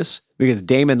about this because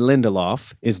Damon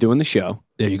Lindelof is doing the show.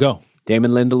 There you go.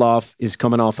 Damon Lindelof is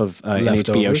coming off of an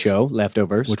HBO show,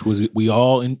 Leftovers, which was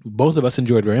both of us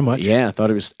enjoyed very much. Yeah, I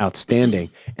thought it was outstanding.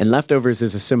 And Leftovers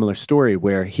is a similar story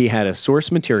where he had a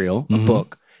source material, a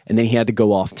book, and then he had to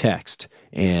go off text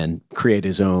and create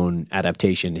his own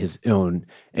adaptation, his own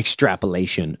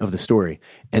extrapolation of the story.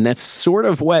 And that's sort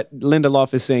of what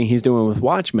Lindelof is saying he's doing with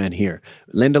Watchmen here.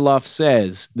 Lindelof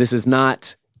says this is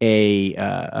not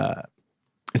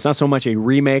it's not so much a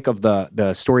remake of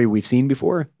the story we've seen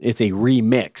before. It's a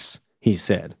remix, he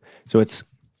said. So you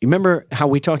remember how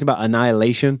we talked about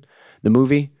Annihilation, the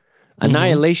movie?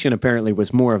 Annihilation apparently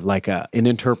was more of like an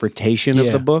interpretation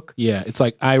of the book. Yeah, it's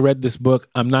like, I read this book.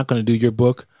 I'm not going to do your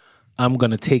book. I'm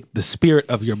going to take the spirit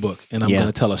of your book and I'm going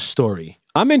to tell a story.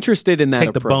 I'm interested in that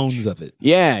approach. Take the bones of it.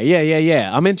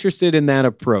 Yeah. I'm interested in that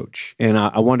approach. And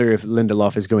I wonder if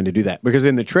Lindelof is going to do that. Because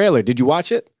in the trailer, did you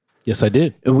watch it? Yes, I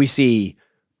did. And we see,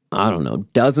 I don't know,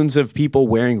 dozens of people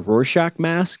wearing Rorschach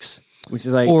masks, which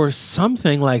is like... Or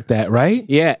something like that, right?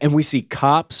 Yeah, and we see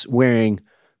cops wearing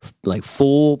like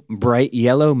full bright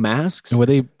yellow masks. And were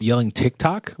they yelling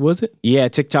TikTok, was it? Yeah,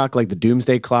 TikTok, like the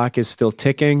doomsday clock is still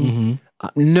ticking.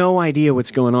 No idea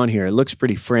what's going on here. It looks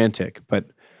pretty frantic, but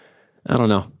I don't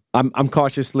know. I'm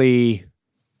cautiously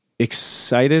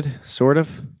excited, sort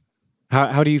of.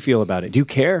 How do you feel about it? Do you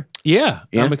care? Yeah,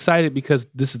 I'm excited because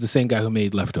this is the same guy who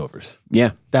made Leftovers.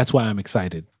 Yeah. That's why I'm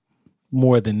excited.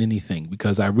 more than anything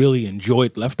because I really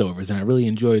enjoyed Leftovers, and I really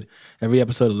enjoyed every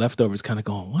episode of Leftovers kind of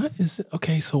going, what is it?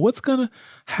 Okay, so what's going to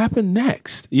happen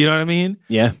next? You know what I mean?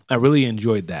 Yeah. I really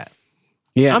enjoyed that.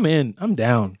 Yeah. I'm in. I'm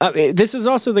down. This is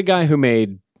also the guy who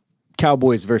made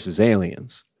Cowboys versus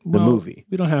Aliens, the movie.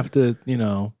 We don't have to,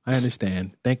 I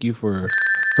understand. Thank you for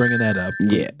bringing that up.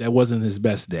 Yeah. That wasn't his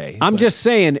best day. I'm just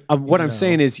saying, what I'm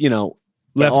saying is,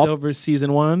 Leftovers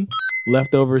season 1,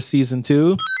 Leftovers season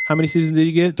 2. How many seasons did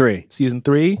you get? 3. Season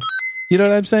 3. You know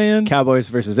what I'm saying? Cowboys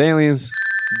versus Aliens.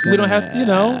 We don't have,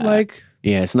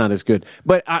 Yeah, it's not as good.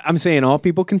 But I'm saying all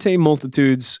people contain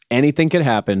multitudes. Anything could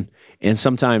happen. And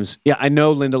sometimes, I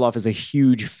know Lindelof is a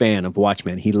huge fan of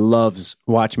Watchmen. He loves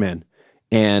Watchmen.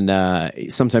 And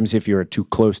sometimes if you're too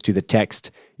close to the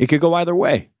text, it could go either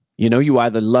way. You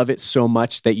either love it so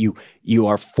much that you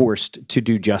are forced to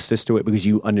do justice to it because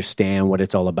you understand what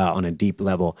it's all about on a deep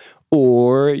level,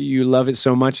 or you love it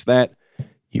so much that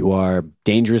you are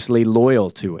dangerously loyal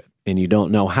to it and you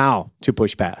don't know how to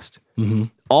push past. Mm-hmm.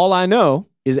 All I know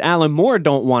is Alan Moore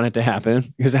don't want it to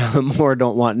happen because Alan Moore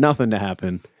don't want nothing to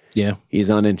happen. Yeah. He's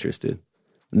uninterested.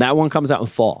 And that one comes out in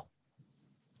fall.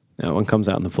 Now,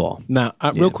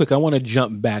 real quick, I want to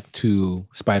jump back to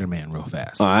Spider-Man real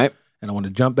fast. All right. And I want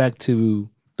to jump back to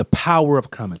the power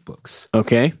of comic books.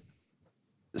 Okay.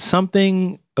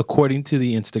 Something, according to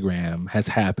the Instagram, has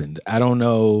happened. I don't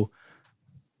know.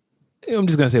 I'm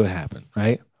just going to say what happened,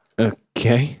 right?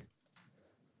 Okay.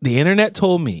 The internet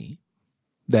told me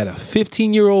that a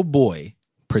 15-year-old boy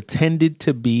pretended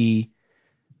to be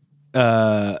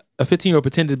a 15-year-old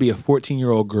pretended to be a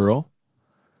 14-year-old girl.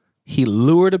 He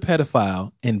lured a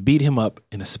pedophile and beat him up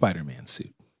in a Spider-Man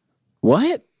suit.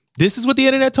 What? This is what the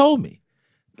internet told me.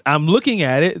 I'm looking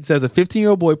at it. It says a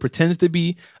 15-year-old boy pretends to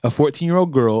be a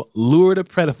 14-year-old girl, lured a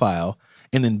pedophile,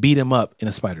 and then beat him up in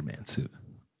a Spider-Man suit.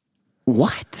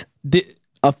 What?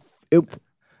 A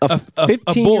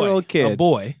 15-year-old kid. A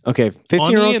boy. Okay,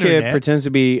 15-year-old kid pretends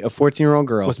to be a 14-year-old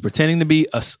girl. Was pretending to be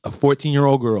a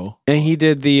 14-year-old girl. And he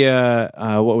did the,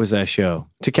 what was that show?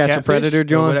 To Catch a Predator,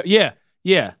 John? Yeah.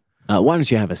 Why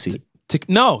don't you have a seat?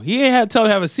 No, he ain't had to tell him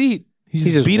to have a seat. He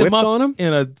just beat him up on him?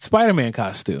 in a Spider-Man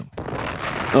costume.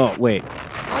 Oh, wait.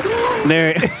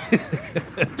 There.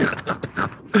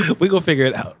 We gonna figure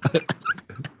it out.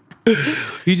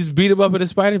 He just beat him up in a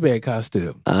Spider-Man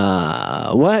costume.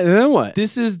 What? Then what?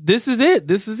 This is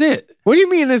it. What do you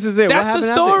mean this is it? That's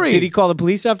the story. Did he call the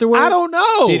police afterwards? I don't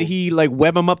know. Did he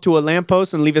web him up to a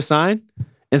lamppost and leave a sign?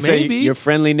 And Maybe. say, your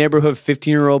friendly neighborhood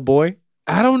 15-year-old boy?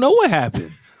 I don't know what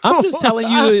happened. I'm just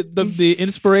telling you the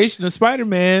inspiration of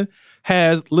Spider-Man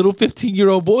has little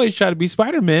 15-year-old boys try to be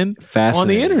Spider-Man on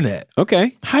the internet.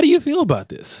 Okay. How do you feel about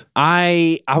this?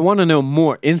 I want to know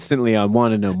more. Instantly, I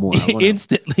want to know more. I want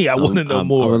to know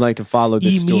more. I would like to follow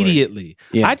this immediately.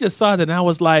 Story. Yeah. I just saw that and I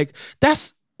was like,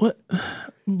 that's what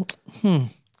I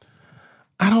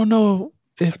don't know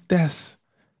if that's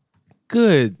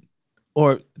good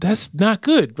or that's not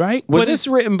good, right? Was this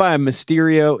written by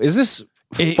Mysterio? Is this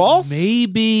false?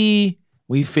 Maybe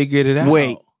we figured it out.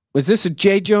 Wait. Was this a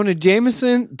J. Jonah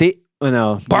Jameson?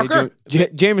 No. Parker?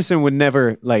 Jameson would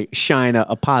never shine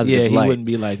a positive light. He wouldn't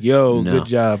be like, yo, good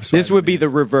job, Spider-Man. This would be the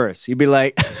reverse. He'd be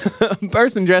like, a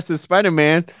person dressed as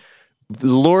Spider-Man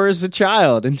lures a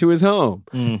child into his home.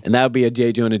 And that would be a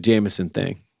J. Jonah Jameson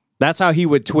thing. That's how he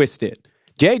would twist it.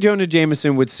 J. Jonah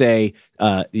Jameson would say,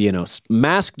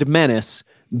 masked menace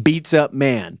beats up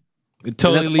man.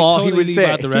 Totally he would say.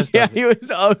 About the rest of it. He was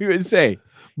all he would say.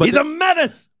 But he's a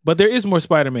menace. But there is more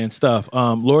Spider-Man stuff.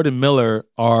 Lord and Miller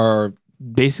are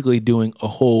basically doing a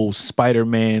whole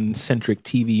Spider-Man-centric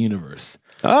TV universe.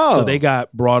 Oh. So they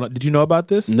got brought on. Did you know about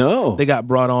this? No. They got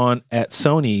brought on at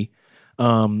Sony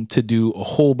to do a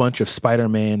whole bunch of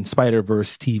Spider-Man,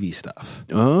 Spider-Verse TV stuff.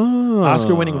 Oh.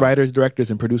 Oscar-winning writers,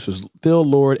 directors, and producers Phil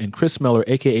Lord and Chris Miller,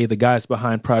 a.k.a. the guys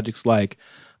behind projects like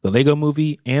the Lego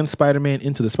Movie and Spider-Man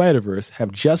Into the Spider-Verse,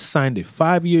 have just signed a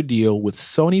 5-year deal with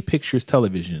Sony Pictures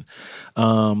Television.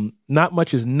 Not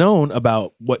much is known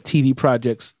about what TV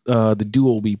projects the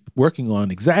duo will be working on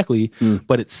exactly,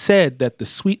 but it's said that the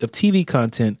suite of TV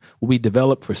content will be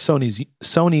developed for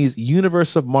Sony's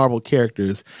universe of Marvel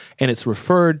characters, and it's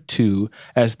referred to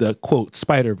as the, quote,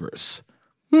 Spider-Verse.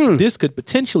 This could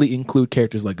potentially include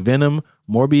characters like Venom,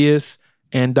 Morbius,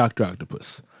 and Dr.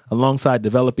 Octopus. Alongside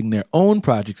developing their own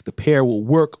projects, the pair will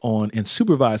work on and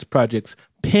supervise projects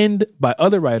penned by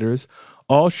other writers.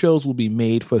 All shows will be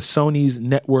made for Sony's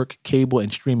network, cable,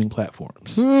 and streaming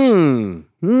platforms.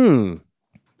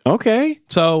 Okay.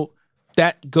 So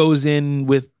that goes in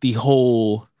with the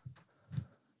whole,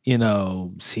 see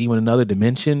you in another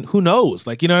dimension. Who knows?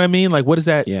 You know what I mean? What is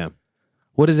that? Yeah.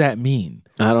 What does that mean?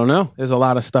 I don't know. There's a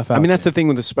lot of stuff out there. I mean, that's the thing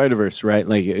with the Spider-Verse, right?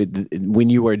 Like, when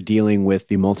you are dealing with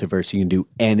the multiverse, you can do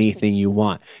anything you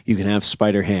want. You can have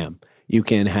Spider-Ham. You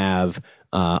can have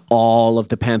all of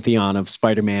the pantheon of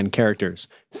Spider-Man characters.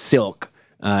 Silk.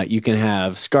 You can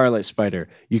have Scarlet Spider.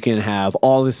 You can have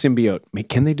all the symbiote. I mean,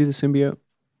 can they do the symbiote?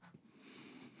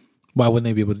 Why wouldn't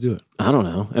they be able to do it? I don't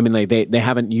know. I mean, like they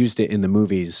haven't used it in the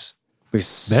movies.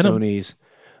 Venom. Sony's.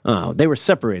 Oh, they were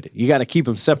separated. You got to keep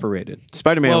them separated.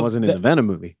 Spider-Man wasn't in the Venom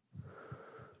movie.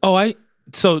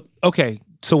 So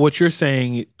what you're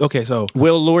saying, so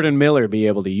will Lord and Miller be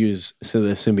able to use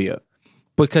the symbiote?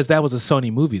 Because that was a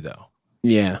Sony movie, though.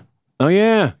 Yeah. Oh,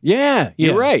 yeah. Yeah.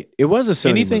 You're right. It was a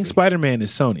Sony Anything movie. Spider-Man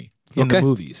is Sony in the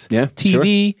movies. Yeah.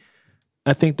 TV,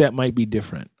 I think that might be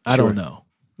different. I don't know.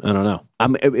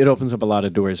 It opens up a lot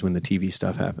of doors when the TV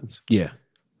stuff happens. Yeah.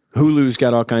 Hulu's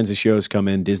got all kinds of shows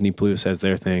coming. Disney Plus has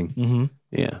their thing. Mm-hmm.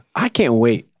 Yeah. I can't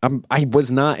wait. I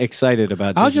was not excited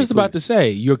about Disney I was just about to say,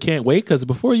 you can't wait, because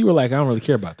before you were like, I don't really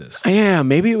care about this. Yeah,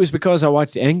 maybe it was because I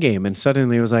watched Endgame and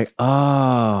suddenly it was like,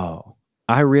 oh,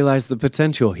 I realized the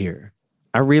potential here.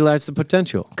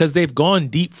 Because they've gone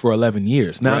deep for 11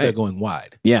 years. Now they're going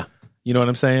wide. Yeah. You know what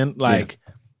I'm saying? Like,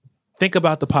 think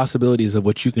about the possibilities of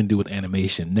what you can do with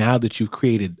animation now that you've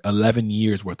created 11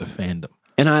 years worth of fandom.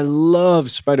 And I love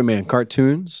Spider-Man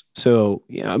cartoons. So,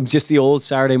 just the old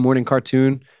Saturday morning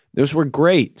cartoon, those were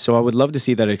great. So I would love to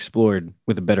see that explored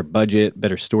with a better budget,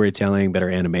 better storytelling, better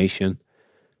animation.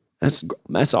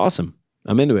 That's awesome.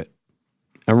 I'm into it.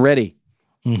 I'm ready.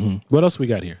 Mm-hmm. What else we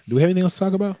got here? Do we have anything else to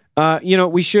talk about?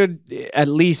 We should at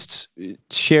least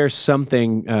share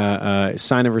something,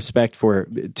 sign of respect for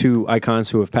two icons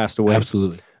who have passed away.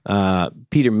 Absolutely.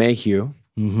 Peter Mayhew,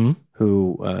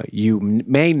 who you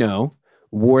may know,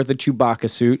 wore the Chewbacca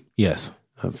suit. Yes.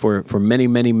 For many,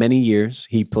 many, many years.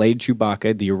 He played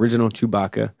Chewbacca, the original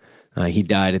Chewbacca. He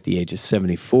died at the age of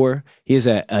 74. He is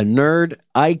a nerd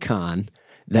icon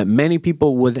that many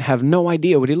people would have no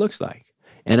idea what he looks like.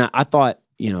 And I thought,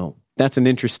 that's an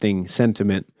interesting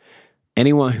sentiment.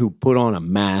 Anyone who put on a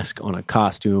mask, on a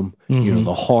costume,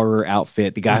 the horror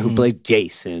outfit, the guy who played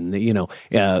Jason,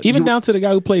 even down to the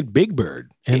guy who played Big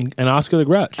Bird and Oscar the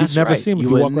Grouch. You'd never see him if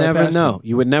you walk right past him.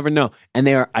 You would never know. And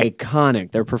they are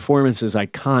iconic. Their performance is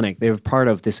iconic. They're part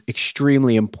of this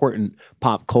extremely important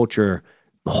pop culture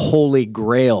holy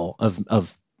grail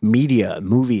of media,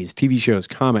 movies, TV shows,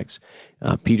 comics.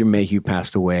 Peter Mayhew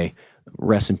passed away.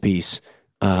 Rest in peace.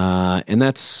 And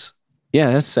that's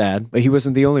sad, but he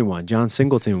wasn't the only one. John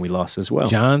Singleton we lost as well.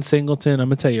 John Singleton, I'm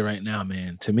going to tell you right now,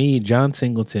 man. To me, John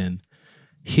Singleton,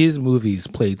 his movies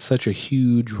played such a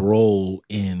huge role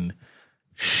in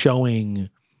showing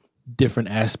different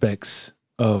aspects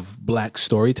of Black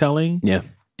storytelling. Yeah.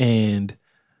 And,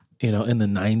 in the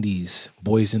 90s,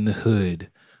 Boys in the Hood,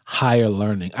 Higher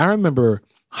Learning. I remember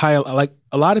a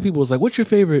lot of people was like, what's your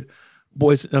favorite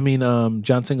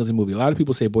John Singleton movie? A lot of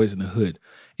people say Boys in the Hood.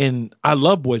 And I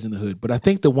love Boys in the Hood, but I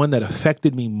think the one that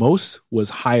affected me most was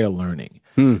Higher Learning.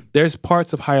 There's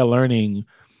parts of Higher Learning,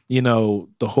 the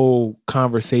whole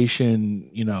conversation,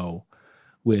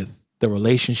 with the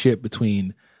relationship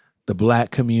between the Black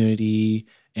community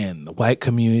and the white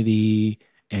community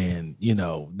and,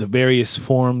 the various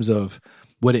forms of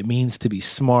what it means to be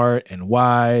smart and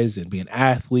wise and be an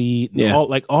athlete. And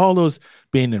all those,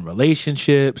 being in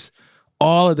relationships,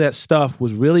 all of that stuff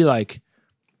was really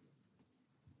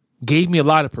gave me a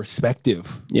lot of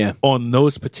perspective on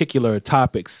those particular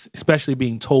topics, especially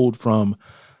being told from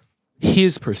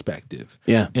his perspective.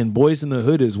 Yeah. And Boys in the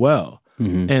Hood as well.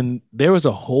 Mm-hmm. And there was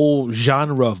a whole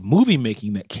genre of movie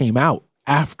making that came out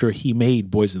after he made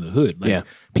Boys in the Hood.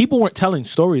 People weren't telling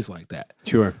stories like that.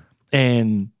 Sure.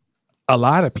 And a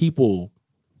lot of people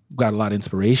got a lot of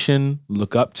inspiration,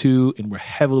 look up to, and were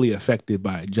heavily affected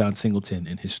by John Singleton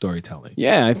and his storytelling.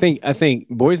 Yeah, I think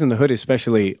Boys in the Hood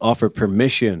especially offered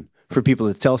permission for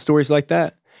people to tell stories like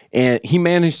that. And he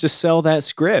managed to sell that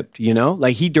script,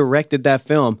 he directed that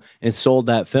film and sold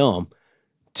that film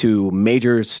to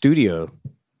major studio.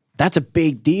 That's a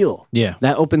big deal. Yeah.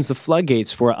 That opens the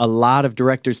floodgates for a lot of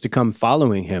directors to come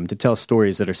following him to tell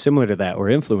stories that are similar to that or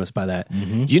influenced by that.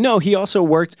 Mm-hmm. He also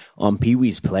worked on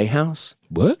Pee-wee's Playhouse.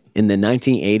 What? In the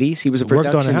 1980s. He was a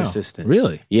production assistant.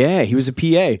 Really? Yeah, he was a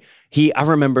PA. I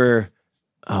remember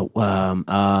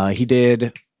he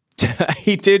did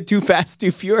Too Fast,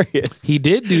 Too Furious. He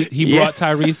did brought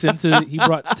Tyrese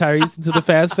into the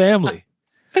Fast family.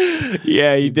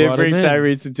 Yeah, he did bring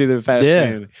Tyrese into the Fast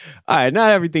family. All right,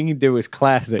 not everything he did was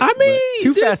classic. I mean,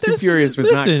 Too Fast, Too Furious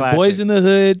was not classic. Boys in the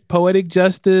Hood, Poetic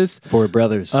Justice, Four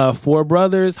Brothers,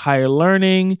 Higher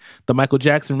Learning, the Michael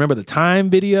Jackson Remember the Time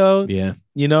video. Yeah,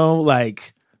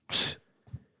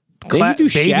 do Baby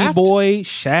Shaft? Boy,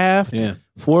 Shaft,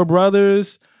 Four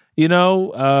Brothers. You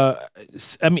know,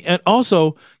 I mean, and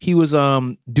also he was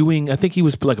doing. I think he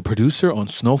was like a producer on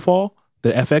Snowfall,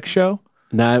 the FX show.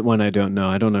 That one I don't know.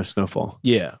 I don't know Snowfall.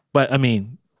 Yeah, but I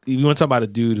mean, you want to talk about a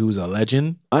dude who's a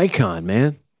legend, icon,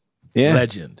 man. Yeah,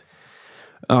 legend.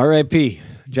 R.I.P.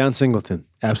 John Singleton.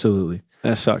 Absolutely,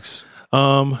 that sucks.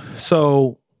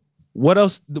 So what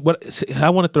else? What I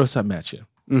want to throw something at you.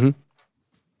 Mm-hmm.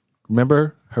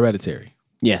 Remember Hereditary?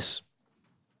 Yes,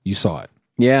 you saw it.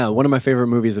 Yeah, one of my favorite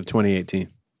movies of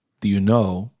 2018. Do you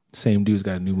know same dude's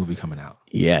got a new movie coming out?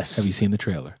 Yes. Have you seen the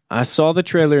trailer? I saw the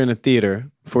trailer in a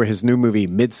theater for his new movie,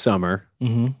 Midsommar,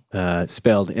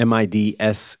 spelled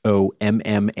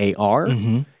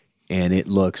Midsommar, and it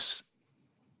looks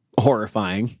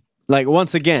horrifying. Like,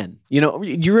 once again, you know,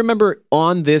 you remember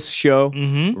on this show,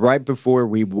 right before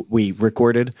we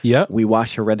recorded, we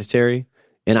watched Hereditary,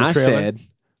 and I said,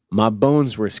 my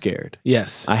bones were scared.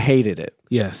 Yes. I hated it.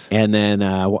 Yes. And then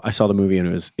I saw the movie and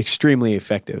it was extremely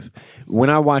effective. When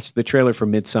I watched the trailer for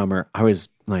Midsommar, I was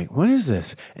like, what is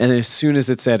this? And then as soon as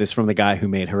it said it's from the guy who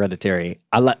made Hereditary,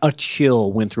 a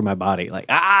chill went through my body. Like,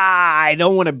 I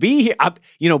don't want to be here.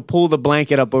 Pull the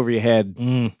blanket up over your head.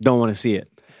 Don't want to see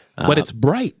it. But it's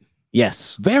bright.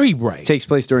 Yes. Very bright. It takes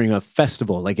place during a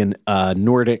festival, like a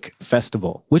Nordic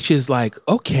festival. Which is like,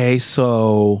 okay,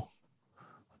 so...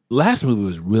 Last movie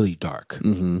was really dark.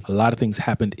 A lot of things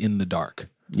happened in the dark.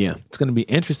 Yeah. It's going to be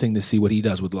interesting to see what he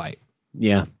does with light.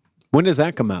 Yeah. When does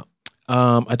that come out?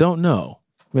 I don't know.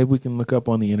 Maybe we can look up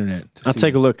on the internet. I'll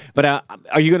take a look. But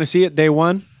are you going to see it day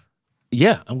one?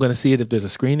 Yeah, I'm going to see it if there's a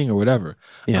screening or whatever.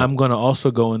 Yeah. I'm going to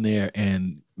also go in there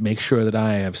and make sure that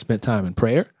I have spent time in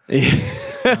prayer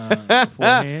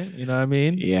beforehand. You know what I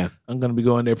mean? Yeah. I'm going to be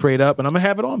going there prayed up and I'm going to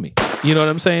have it on me. You know what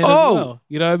I'm saying? As well.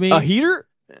 You know what I mean? A heater?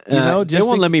 You know, they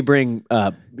won't let me bring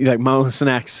like my own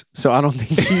snacks, so I don't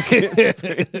think you can.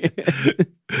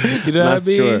 You know what I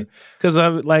mean? Because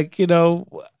I'm like, I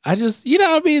just, what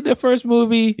I mean? The first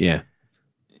movie,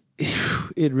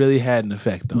 it really had an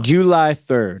effect on July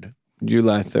 3rd.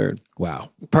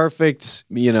 Wow, perfect.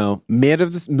 Mid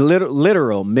of this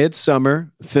literal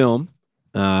midsummer film.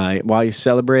 While you're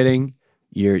celebrating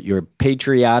your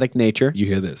patriotic nature, you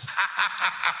hear this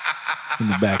in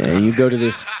the background. And you go to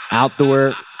this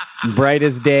outdoor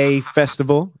brightest day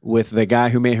festival with the guy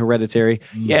who made Hereditary.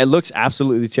 Yeah, it looks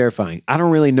absolutely terrifying. I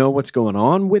don't really know what's going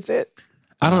on with it.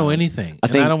 I don't know anything. I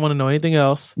don't want to know anything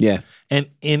else. Yeah. And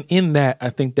in that, I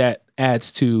think that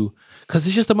adds to, because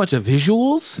it's just a bunch of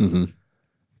visuals. And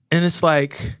it's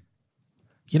like,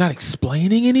 you're not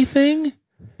explaining anything.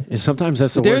 And sometimes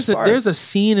that's the worst part. There's a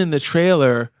scene in the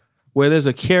trailer where there's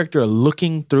a character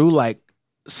looking through like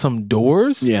some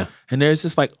doors. Yeah. And there's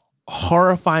this like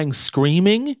horrifying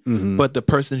screaming, but the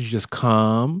person's just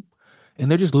calm and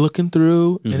they're just looking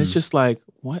through and it's just like,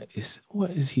 what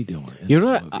is he doing? You know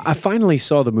what? I finally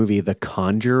saw the movie The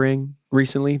Conjuring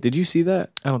recently. Did you see that?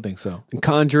 I don't think so.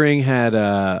 Conjuring had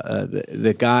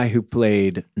the guy who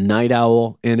played Night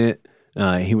Owl in it.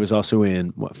 He was also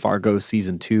in Fargo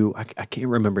season 2. I can't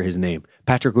remember his name.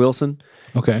 Patrick Wilson.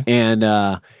 Okay. And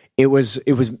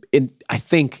I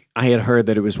think I had heard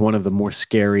that it was one of the more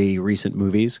scary recent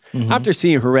movies. After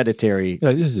seeing Hereditary,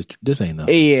 this ain't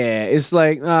nothing. Yeah, it's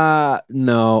like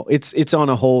no, it's on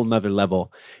a whole nother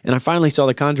level. And I finally saw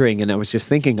The Conjuring, and I was just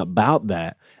thinking about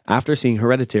that. After seeing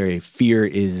Hereditary, fear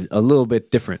is a little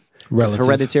bit different. Because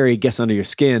Hereditary gets under your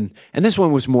skin, and this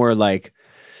one was more like,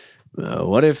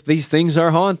 what if these things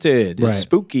are haunted? It's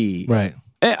spooky. Right.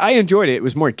 I enjoyed it. It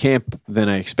was more camp than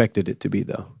I expected it to be,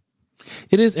 though.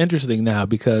 It is interesting now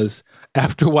because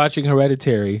after watching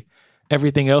Hereditary,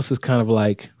 everything else is kind of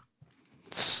like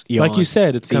you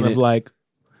said, it's kind of like,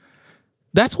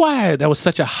 that's why that was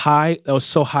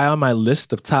so high on my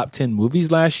list of top 10 movies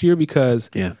last year,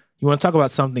 because you want to talk about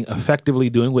something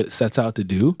effectively doing what it sets out to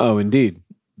do. Oh, indeed.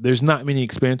 There's not many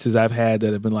experiences I've had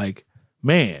that have been like,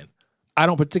 man, I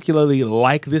don't particularly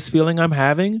like this feeling I'm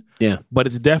having. Yeah. But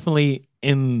it's definitely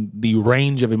in the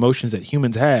range of emotions that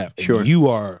humans have. Sure. You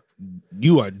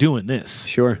are doing this.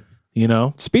 Sure.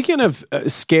 Speaking of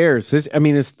scares, this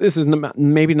is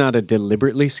maybe not a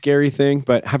deliberately scary thing,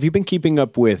 but have you been keeping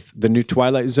up with the new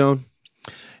Twilight Zone?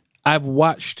 I've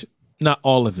watched not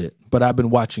all of it, but I've been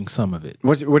watching some of it.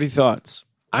 What are your thoughts?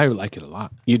 I like it a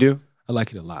lot. You do? I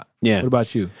like it a lot. Yeah. What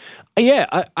about you?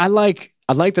 Yeah, I like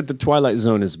that the Twilight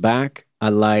Zone is back. I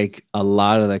like a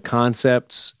lot of the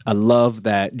concepts. I love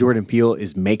that Jordan Peele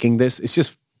is making this. It's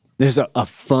just, there's a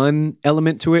fun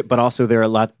element to it, but also there are a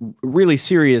lot really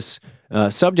serious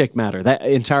subject matter. That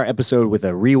entire episode with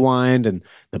a rewind and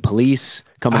the police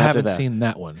coming after that. I haven't seen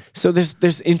that one. So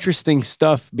there's interesting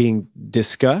stuff being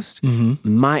discussed.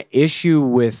 My issue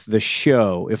with the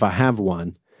show, if I have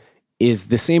one, is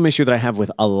the same issue that I have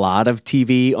with a lot of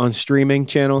TV on streaming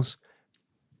channels.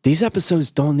 These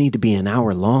episodes don't need to be an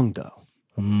hour long, though.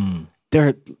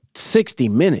 They're 60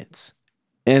 minutes.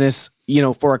 And it's,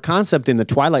 for a concept in the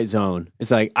Twilight Zone, it's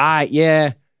like, I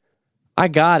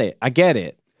got it. I get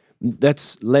it.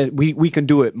 We can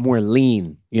do it more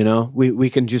lean, we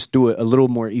can just do it a little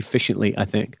more efficiently, I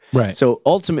think. Right. So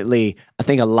ultimately, I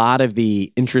think a lot of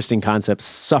the interesting concepts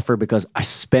suffer because I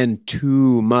spend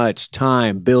too much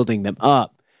time building them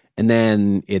up, and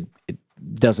then it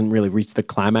doesn't really reach the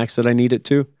climax that I need it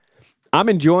to. I'm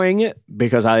enjoying it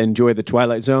because I enjoy the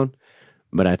Twilight Zone,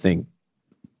 but I think,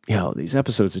 these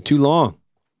episodes are too long.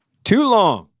 Too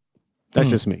long. That's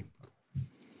just me.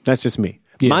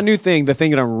 Yeah. My new thing, the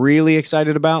thing that I'm really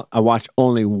excited about, I watched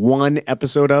only one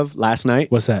episode of last night.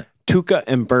 What's that? Tuca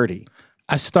and Birdie.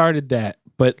 I started that,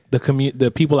 but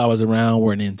the people I was around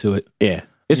weren't into it. Yeah.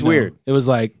 It's weird. It was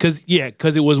like, because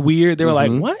it was weird. They were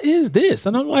like, what is this?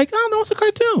 And I'm like, I don't know, it's a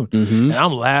cartoon. And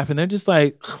I'm laughing. They're just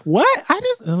like, what?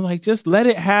 And I'm like, just let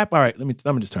it happen. All right, let me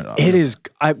just turn it off. It is,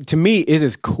 to me, it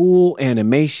is cool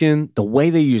animation. The way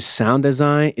they use sound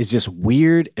design is just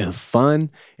weird and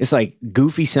fun. It's like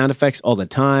goofy sound effects all the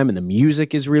time, and the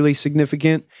music is really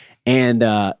significant. And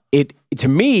to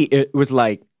me, it was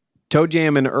like Toe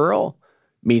Jam and Earl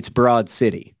meets Broad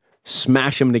City.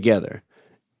 Smash them together.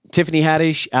 Tiffany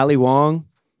Haddish, Ali Wong,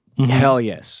 hell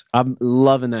yes. I'm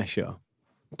loving that show.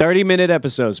 30-minute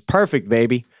episodes. Perfect,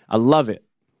 baby. I love it.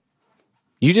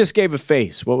 You just gave a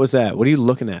face. What was that? What are you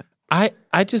looking at? I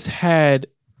just had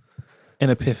an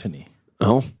epiphany.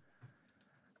 Oh?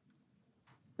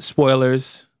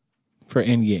 Spoilers for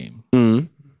Endgame.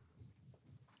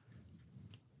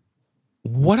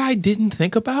 What I didn't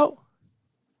think about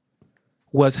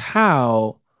was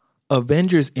how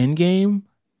Avengers Endgame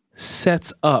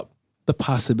sets up the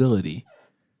possibility.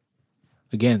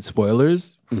 Again,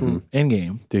 spoilers for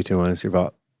Endgame. 3, 2, 1 is your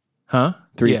vote. Huh?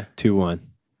 3, 2, 1.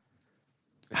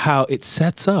 How it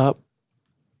sets up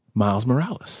Miles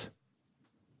Morales.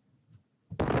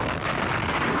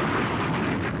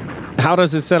 How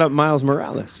does it set up Miles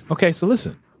Morales? Okay, so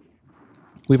listen.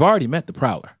 We've already met the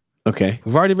Prowler. Okay.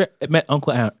 We've already met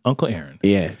Uncle Aaron.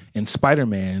 Yeah. And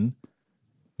Spider-Man,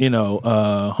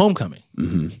 Homecoming.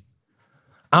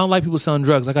 I don't like people selling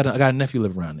drugs. I got a nephew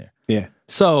live around there. Yeah.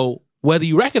 So whether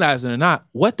you recognize it or not,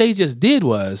 what they just did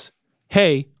was,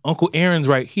 hey, Uncle Aaron's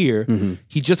right here.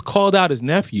 He just called out his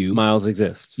nephew. Miles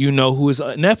exists. You know who his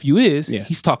nephew is. Yeah.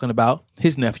 He's talking about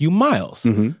his nephew, Miles.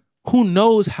 Who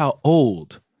knows how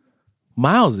old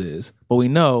Miles is, but we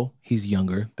know he's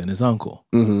younger than his uncle.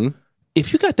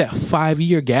 If you got that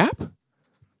 5-year gap,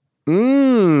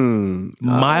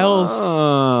 Miles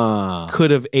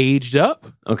could have aged up.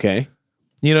 Okay.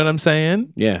 You know what I'm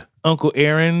saying? Yeah. Uncle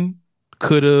Aaron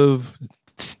could have,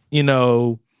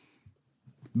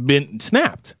 been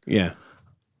snapped. Yeah.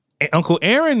 And Uncle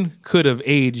Aaron could have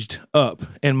aged up,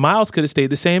 and Miles could have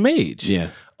stayed the same age. Yeah.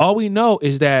 All we know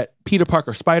is that Peter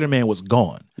Parker Spider-Man was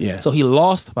gone. Yeah. So he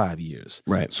lost 5 years.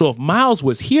 Right. So if Miles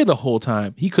was here the whole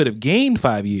time, he could have gained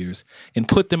 5 years and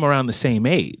put them around the same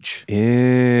age.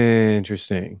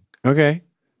 Interesting. Okay.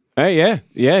 Hey, yeah.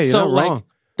 Yeah, you're so not wrong.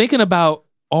 Thinking about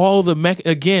all the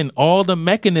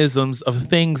mechanisms of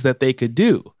things that they could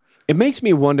do. It makes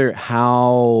me wonder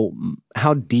how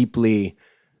deeply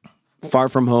Far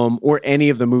From Home or any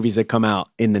of the movies that come out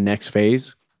in the next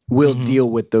phase will deal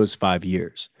with those 5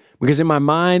 years. Because in my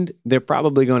mind, they're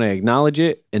probably going to acknowledge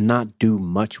it and not do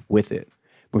much with it.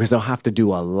 Because they'll have to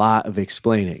do a lot of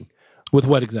explaining. With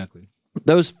what exactly?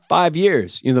 Those 5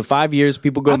 years. The 5 years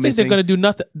people go missing. I think they're going to do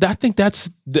nothing. I think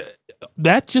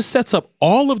that just sets up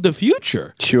all of the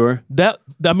future. Sure.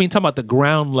 Talking about the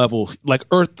ground level, like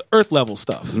earth level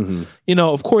stuff.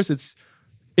 Of course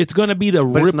it's going to be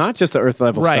But it's not just the earth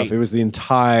level stuff. It was the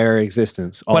entire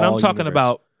existence. But I'm talking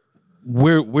about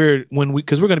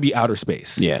because we're going to be outer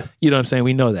space. Yeah. You know what I'm saying?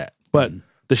 We know that. But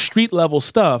the street level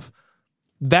stuff,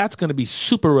 that's going to be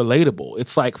super relatable.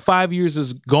 It's like 5 years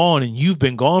is gone and you've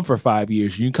been gone for 5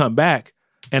 years. You come back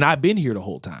and I've been here the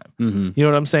whole time. You know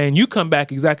what I'm saying? You come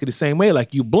back exactly the same way,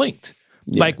 like you blinked.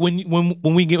 Yeah. Like when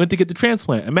we went to get the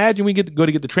transplant. Imagine we go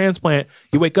to get the transplant,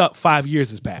 you wake up, 5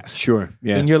 years has passed. Sure.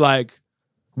 Yeah. And you're like,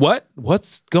 what?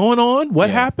 What's going on?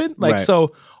 What happened? Like,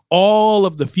 so all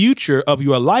of the future of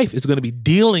your life is going to be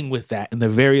dealing with that and the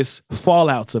various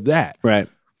fallouts of that. Right.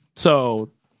 So,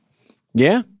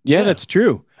 yeah, that's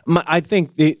true. I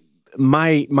think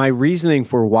my reasoning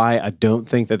for why I don't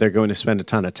think that they're going to spend a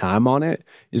ton of time on it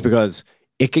is because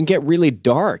it can get really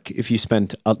dark if you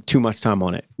spend too much time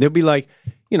on it. They'll be like,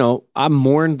 I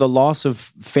mourned the loss of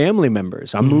family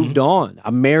members. I moved on.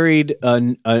 I married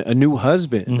a new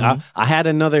husband. I had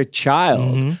another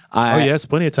child. It's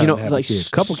plenty of time to have a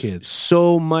kid. Couple kids.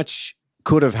 So much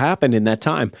could have happened in that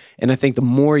time. And I think the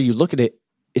more you look at it,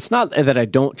 it's not that I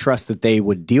don't trust that they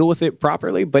would deal with it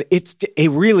properly, but it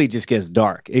really just gets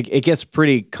dark. It gets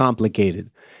pretty complicated.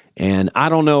 And I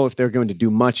don't know if they're going to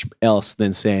do much else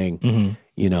than saying,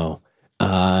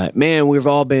 man, we've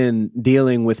all been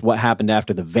dealing with what happened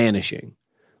after the vanishing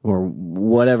or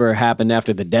whatever happened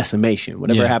after the decimation,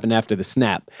 whatever happened after the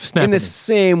snap. In the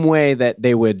same way that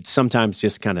they would sometimes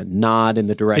just kind of nod in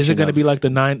the direction. Is it going to be like the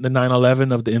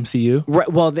 9/11 of the MCU? Right.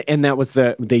 Well, and that was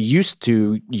they used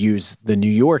to use the New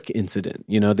York incident.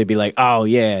 They'd be like, oh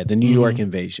yeah, the New York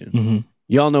invasion.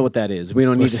 Y'all know what that is. We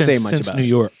don't need to say much about it. Since New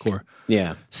York or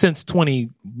since 20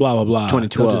 blah blah blah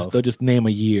 2012. They'll just name a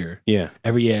year. Yeah.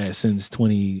 Every year since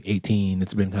 2018,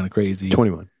 it's been kind of crazy.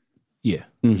 21. Yeah.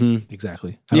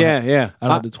 Exactly. I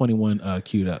don't have the 21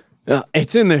 queued up.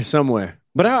 It's in there somewhere.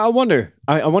 But I wonder.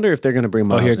 I wonder if they're going to bring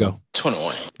Miles. Oh, here you in. go.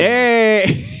 21.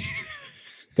 Hey.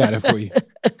 Got it for you.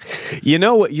 You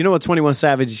know what 21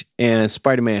 Savage and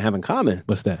Spider-Man have in common?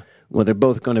 What's that? Well, they're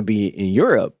both going to be in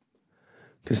Europe.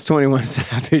 Because 21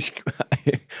 Savage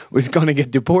was going to get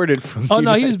deported from Oh,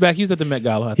 no, he was back. He was at the Met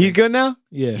Gala. He's good now?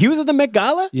 Yeah. He was at the Met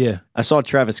Gala? Yeah. I saw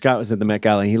Travis Scott was at the Met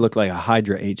Gala, and he looked like a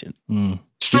Hydra agent. He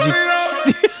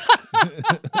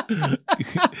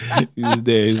was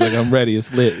there. He's like, I'm ready.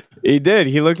 It's lit. He did.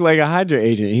 He looked like a Hydra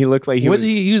agent. He looked like he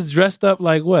was dressed up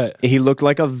like what? He looked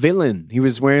like a villain. He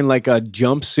was wearing like a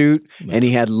jumpsuit, and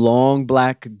he had long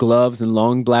black gloves and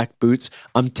long black boots.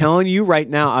 I'm telling you right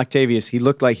now, Octavius, he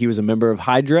looked like he was a member of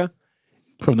Hydra.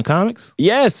 From the comics?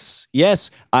 Yes.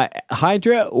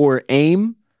 Hydra or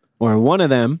AIM or one of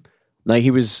them. Like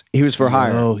he was for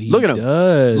hire. Oh, Look at him.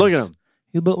 Does. Look at him.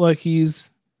 He looked like he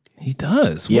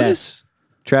does. Yes.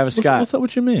 Travis Scott. What's up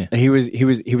with your man? He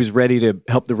was ready to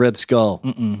help the Red Skull.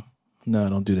 No,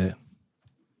 don't do that.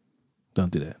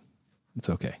 Don't do that. It's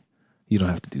okay. You don't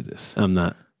have to do this. I'm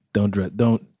not.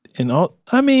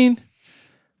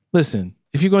 Listen,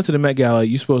 if you're going to the Met Gala,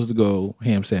 you're supposed to go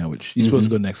ham sandwich. You're supposed to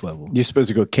go next level. You're supposed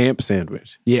to go camp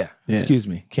sandwich. Yeah. Excuse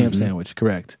me. Camp sandwich.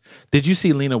 Correct. Did you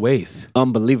see Lena Waithe?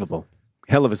 Unbelievable.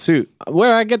 Hell of a suit.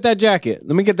 Where I get that jacket?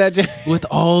 Let me get that jacket. With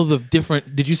all the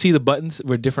different, did you see the buttons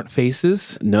were different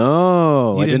faces?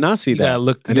 No, I did not see that.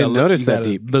 I didn't notice that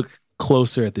deep. Look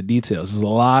closer at the details. There's a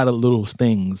lot of little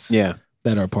things that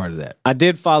are part of that. I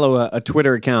did follow a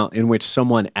Twitter account in which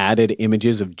someone added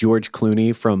images of George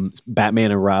Clooney from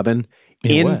Batman and Robin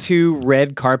into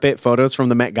red carpet photos from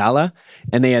the Met Gala.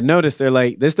 And they had noticed, they're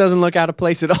like, this doesn't look out of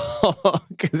place at all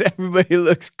because everybody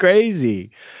looks crazy.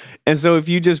 And so if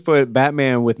you just put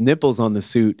Batman with nipples on the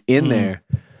suit in there,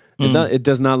 it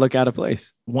does not look out of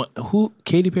place.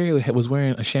 Katy Perry was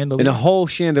wearing a chandelier? And a whole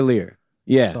chandelier.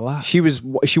 Yeah. That's a lot.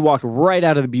 She walked right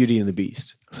out of the Beauty and the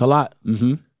Beast. It's a lot.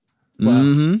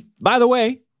 Wow. By the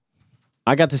way,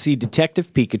 I got to see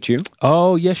Detective Pikachu.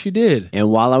 Oh, yes, you did.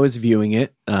 And while I was viewing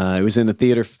it, it was in a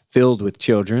theater filled with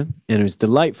children. And it was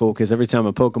delightful because every time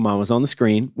a Pokemon was on the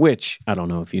screen, which, I don't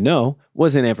know if you know,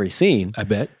 was in every scene. I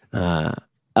bet.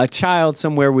 A child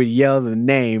somewhere would yell the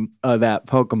name of that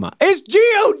Pokemon. It's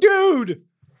Geodude!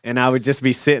 And I would just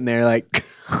be sitting there like,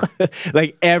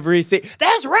 like every scene.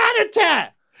 That's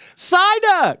Rattata!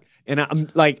 Psyduck! And I'm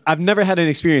like, I've never had an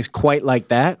experience quite like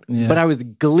that, but I was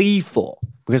gleeful.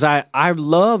 Because I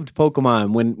loved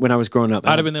Pokemon when I was growing up.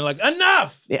 I'd have been there like,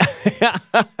 enough!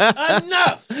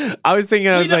 Enough! I was thinking,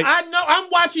 I know, I'm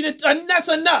watching it, and that's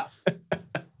enough.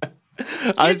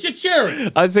 Get your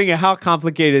cheering. I was thinking, how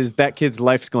complicated is that kid's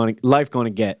life going to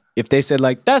get? If they said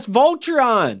like, that's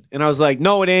Voltron. And I was like,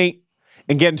 no, it ain't.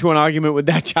 And get into an argument with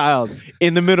that child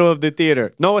in the middle of the theater.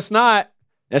 No, it's not.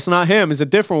 That's not him. It's a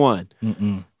different one.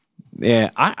 Yeah,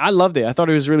 I loved it. I thought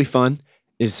it was really fun.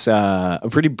 It's a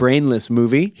pretty brainless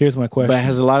movie. Here's my question. But it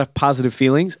has a lot of positive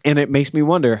feelings. And it makes me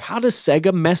wonder, how does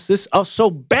Sega mess this up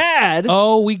so bad?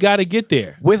 Oh, we got to get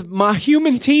there. With my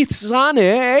human teeth,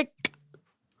 Sonic.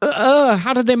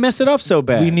 How did they mess it up so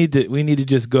bad? We need to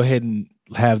just go ahead and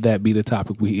have that be the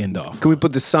topic we end off. Can we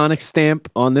put the Sonic stamp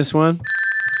on this one?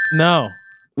 No.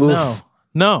 Oof.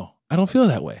 No. I don't feel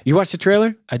that way. You watched the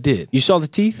trailer? I did. You saw the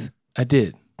teeth? I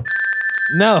did.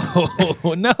 No.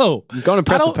 You're going to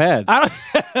press the pad.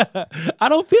 I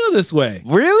don't feel this way.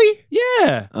 Really?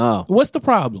 Yeah. Oh. What's the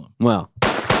problem? Well,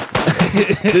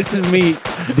 this is me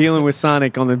dealing with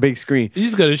Sonic on the big screen. You're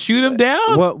just gonna shoot him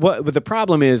down? But the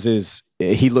problem is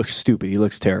he looks stupid. He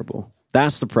looks terrible.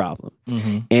 That's the problem.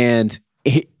 And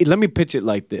let me pitch it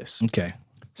like this. Okay.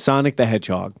 Sonic the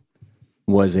Hedgehog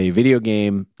was a video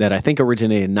game that I think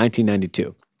originated in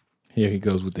 1992. Here he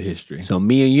goes with the history. So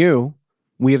me and you,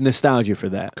 we have nostalgia for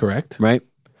that. Correct. Right?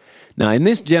 Now, in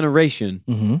this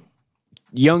generation,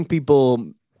 young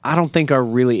people, I don't think are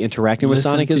really interacting with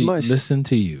Sonic as much. Listen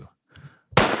to you.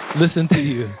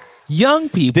 Young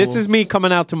people. This is me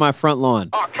coming out to my front lawn.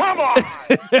 Oh, come on!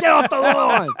 Get off the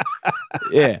lawn!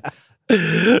 Yeah.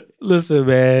 Listen,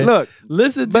 man. Look.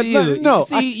 Listen to you. No.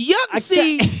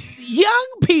 Young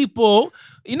people,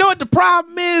 you know what the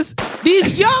problem is?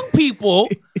 These young people,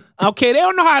 okay, they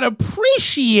don't know how to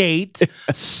appreciate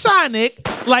Sonic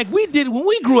like we did when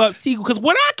we grew up. See, because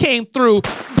when I came through,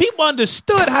 people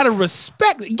understood how to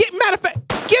respect it. Matter of fact,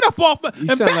 get up off my...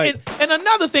 And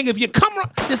another thing, if you come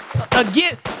around, just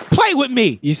again, play with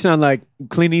me. You sound like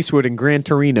Clint Eastwood in Gran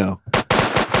Torino.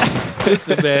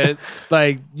 Listen, man,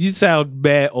 like you sound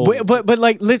bad old. But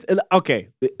like, listen, okay,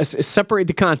 separate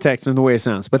the context and the way it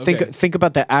sounds. But think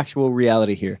about the actual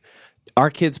reality here. Are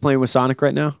kids playing with Sonic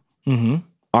right now? Mm-hmm.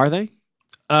 Are they?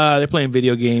 They're playing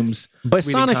video games. But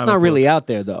Sonic's not really out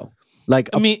there though.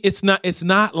 Like, I mean, it's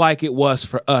not like it was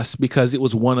for us because it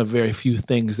was one of very few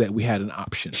things that we had an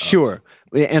option of. Sure.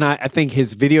 And I think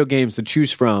his video games to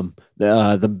choose from,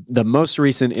 the most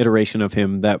recent iteration of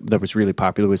him that was really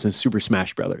popular was in Super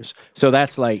Smash Brothers. So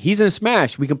that's like, he's in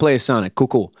Smash, we can play as Sonic.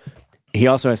 Cool. He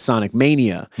also has Sonic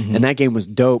Mania, and that game was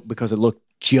dope because it looked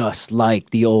just like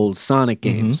the old Sonic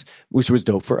games, which was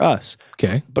dope for us.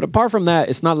 Okay. But apart from that,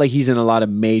 it's not like he's in a lot of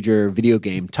major video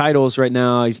game titles right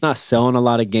now. He's not selling a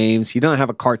lot of games. He doesn't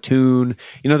have a cartoon.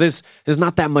 You know, there's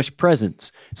not that much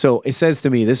presence. So it says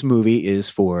to me, this movie is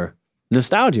for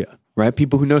nostalgia, right?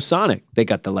 People who know Sonic. They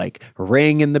got the like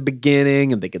ring in the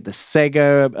beginning and they get the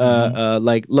Sega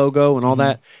like logo and all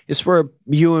that. It's for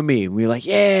you and me. We're like,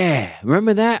 yeah,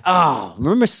 remember that? Oh,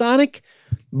 remember Sonic?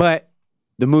 But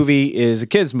the movie is a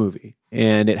kid's movie,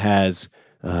 and it has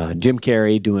Jim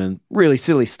Carrey doing really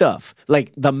silly stuff,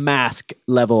 like The Mask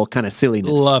level kind of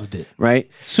silliness. Loved it. Right?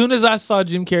 Soon as I saw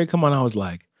Jim Carrey come on, I was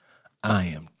like, I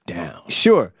am down.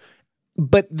 Sure.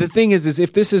 But the thing is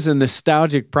if this is a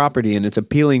nostalgic property and it's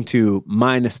appealing to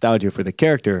my nostalgia for the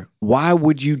character, why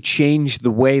would you change the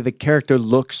way the character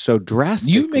looks so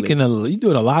drastically? You're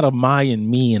doing a lot of my and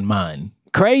me and mine.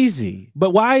 Crazy.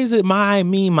 But why is it my,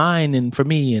 me, mine, and for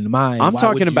me and mine? I'm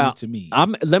talking about to me.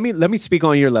 Let me speak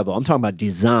on your level. I'm talking about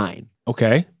design.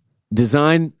 Okay.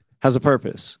 Design has a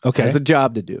purpose. Okay. Has a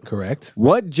job to do. Correct.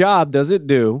 What job does it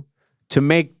do to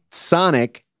make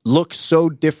Sonic look so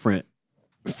different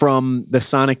from the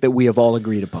Sonic that we have all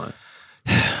agreed upon?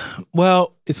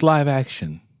 Well, it's live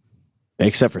action.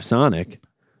 Except for Sonic.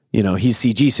 You know, he's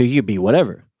CG, so he could be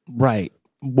whatever. Right.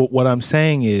 But what I'm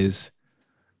saying is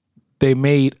they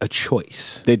made a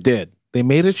choice. They did. They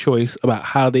made a choice about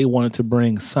how they wanted to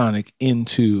bring Sonic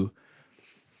into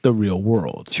the real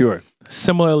world. Sure.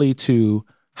 Similarly to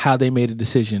how they made a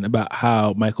decision about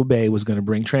how Michael Bay was going to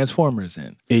bring Transformers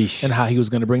in. Eesh. And how he was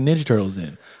going to bring Ninja Turtles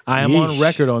in. I am on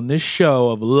record on this show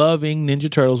of loving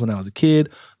Ninja Turtles when I was a kid,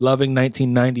 loving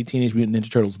 1990 Teenage Mutant Ninja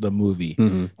Turtles, the movie.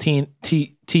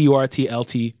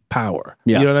 TURTLT Power.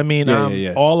 Yeah. You know what I mean?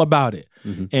 I'm all about it.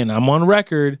 And I'm on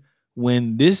record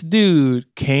when this dude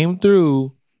came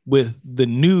through with the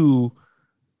new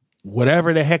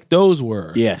whatever the heck those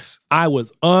were. Yes. I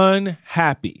was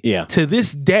unhappy. Yeah. To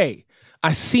this day,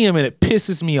 I see him and it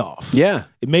pisses me off. Yeah.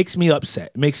 It makes me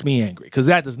upset. It makes me angry because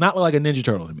that does not look like a Ninja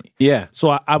Turtle to me. Yeah.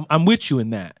 So I'm with you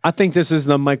in that. I think this is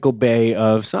the Michael Bay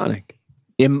of Sonic.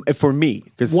 For me,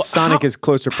 because Sonic is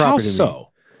closer property to me. How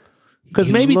so?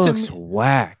 Because maybe looks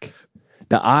whack.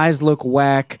 The eyes look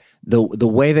whack. The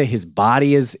way that his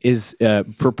body is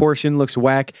proportion looks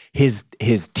whack. His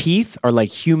teeth are like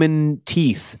human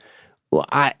teeth. Well,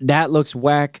 that looks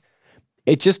whack.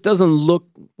 It just doesn't look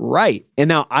right. And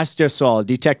now I just saw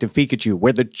Detective Pikachu,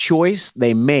 where the choice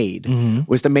they made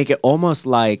was to make it almost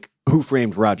like Who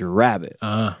Framed Roger Rabbit.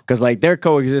 Because like they're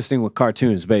coexisting with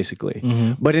cartoons, basically.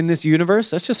 But in this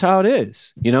universe, that's just how it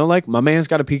is. You know, like my man's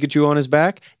got a Pikachu on his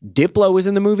back. Diplo is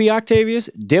in the movie, Octavius.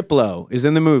 Diplo is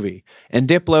in the movie. And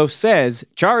Diplo says,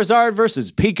 Charizard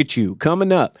versus Pikachu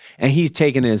coming up. And he's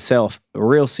taking himself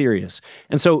real serious.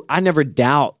 And so I never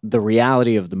doubt the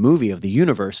reality of the movie, of the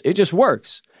universe. It just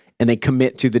works. And they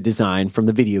commit to the design from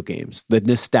the video games, the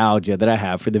nostalgia that I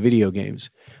have for the video games.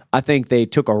 I think they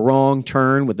took a wrong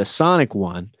turn with the Sonic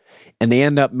one, and they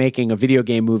end up making a video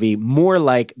game movie more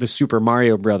like the Super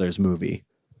Mario Brothers movie,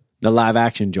 the live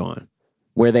action John,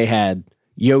 where they had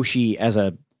Yoshi as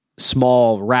a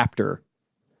small raptor,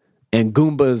 and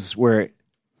Goombas were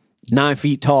 9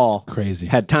 feet tall. Crazy.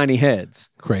 Had tiny heads.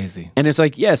 Crazy. And it's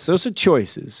like, yes, those are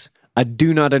choices. I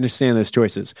do not understand those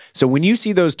choices. So when you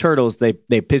see those turtles, they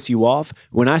piss you off.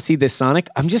 When I see this Sonic,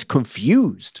 I'm just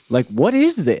confused. Like, what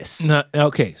is this? No,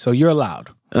 okay, so you're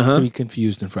allowed to be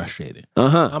confused and frustrated.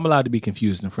 I'm allowed to be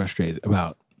confused and frustrated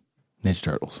about Ninja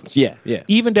Turtles. Yeah.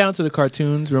 Even down to the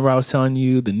cartoons. Remember I was telling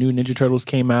you the new Ninja Turtles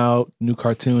came out, new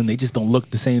cartoon. They just don't look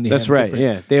the same. That's right,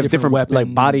 yeah. They have different weapons.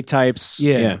 Like body types.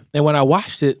 Yeah. And when I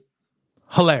watched it,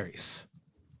 hilarious.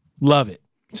 Love it.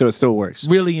 So it still works.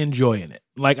 Really enjoying it.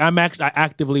 Like I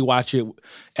actively watch it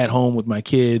at home with my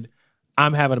kid.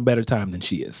 I'm having a better time than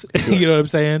she is. You know what I'm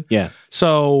saying? Yeah.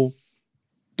 So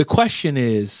the question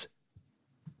is,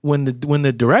 when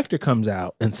the director comes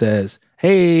out and says,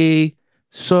 "Hey,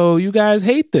 so you guys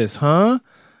hate this, huh?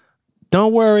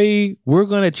 Don't worry, we're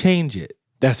gonna change it."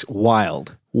 That's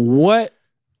wild. What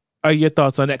are your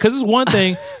thoughts on that? Because it's one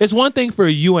thing. It's one thing for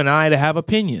you and I to have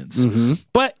opinions,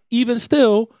 but even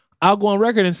still, I'll go on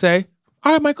record and say,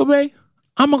 "All right, Michael Bay,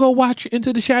 I'm going to go watch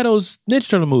Into the Shadows Ninja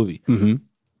Turtle movie."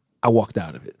 I walked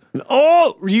out of it.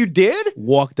 Oh, you did?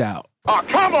 Walked out. Oh,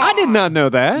 come on! I did not know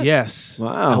that. Yes.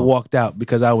 Wow. I walked out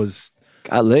because I was...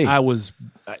 Golly.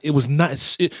 It was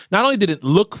not... not only did it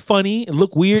look funny and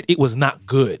look weird, it was not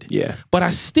good. Yeah. But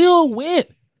I still went.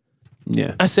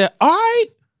 Yeah. I said, all right,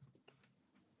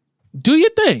 do your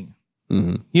thing.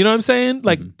 You know what I'm saying?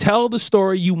 Like, tell the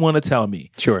story you want to tell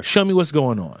me. Sure. Show me what's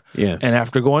going on. Yeah. And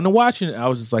after going to watching it, I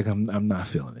was just like, I'm not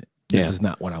feeling it. This is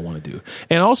not what I want to do.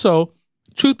 And also,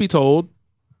 truth be told,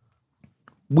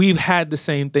 we've had the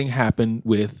same thing happen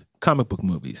with comic book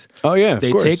movies. Oh, yeah,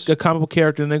 They take a comic book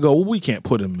character and they go, well, we can't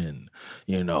put him in,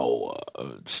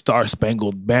 Star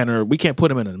Spangled Banner. We can't put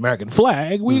him in an American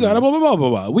flag. We got to blah, blah, blah, blah,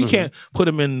 blah. We can't put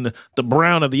him in the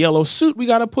brown or the yellow suit. We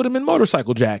got to put him in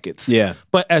motorcycle jackets. Yeah.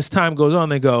 But as time goes on,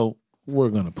 they go, we're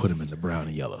going to put him in the brown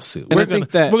and yellow suit. And we're going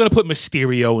to put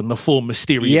Mysterio in the full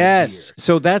Mysterio gear.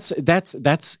 So that's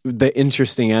the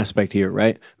interesting aspect here,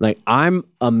 right? Like, I'm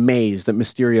amazed that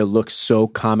Mysterio looks so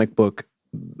comic book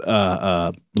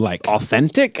like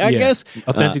authentic, I guess.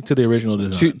 Authentic to the original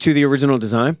design. To the original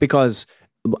design, because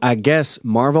I guess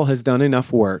Marvel has done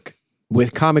enough work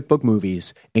with comic book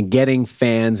movies and getting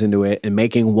fans into it and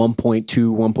making $1.2,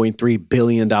 $1.3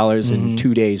 billion in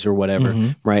 2 days or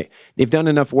whatever, right? They've done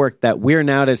enough work that we're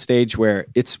now at a stage where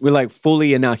we're like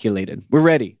fully inoculated. We're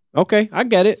ready. Okay, I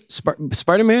get it.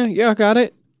 Spider-Man, yeah, I got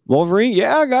it. Wolverine,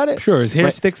 yeah, I got it. Sure, his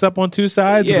hair sticks up on two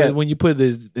sides, but when you put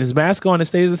his mask on, it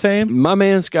stays the same. My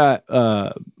man's got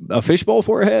a fishbowl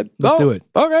for a head. Let's do it.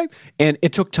 Okay. And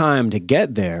it took time to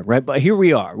get there, right? But here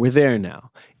we are. We're there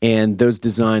now. And those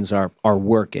designs are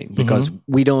working because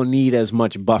we don't need as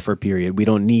much buffer period. We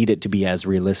don't need it to be as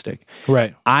realistic.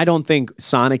 Right. I don't think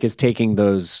Sonic is taking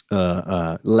those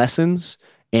lessons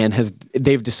and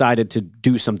they've decided to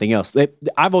do something else.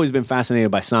 I've always been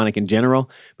fascinated by Sonic in general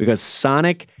because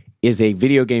Sonic is a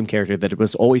video game character that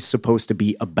was always supposed to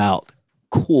be about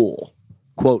cool,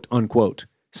 quote unquote.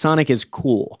 Sonic is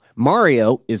cool.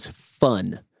 Mario is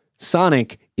fun.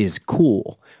 Sonic is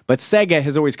cool. But Sega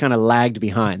has always kind of lagged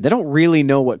behind. They don't really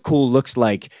know what cool looks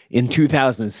like in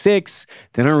 2006.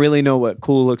 They don't really know what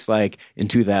cool looks like in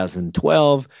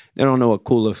 2012. They don't know what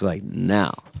cool looks like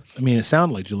now. I mean, it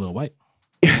sounded like Jaleel White.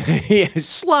 Yeah,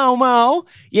 slow-mo.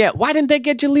 Yeah, why didn't they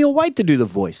get Jaleel White to do the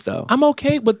voice, though? I'm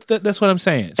okay, but that's what I'm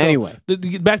saying. So, anyway.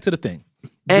 Back to the thing.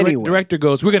 Anyway. Director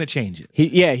goes, we're going to change it.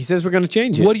 He says we're going to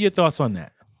change it. What are your thoughts on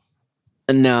that?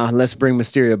 Nah, let's bring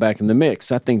Mysterio back in the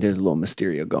mix. I think there's a little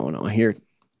Mysterio going on here.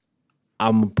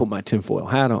 I'm going to put my tinfoil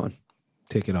hat on.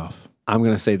 Take it off. I'm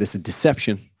going to say this is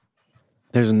deception.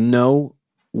 There's no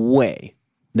way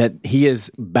that he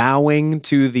is bowing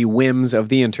to the whims of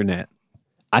the internet.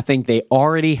 I think they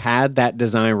already had that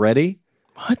design ready.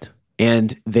 What?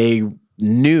 And they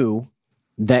knew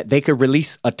that they could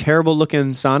release a terrible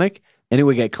looking Sonic and it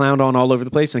would get clowned on all over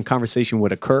the place and conversation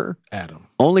would occur. Adam.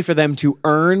 Only for them to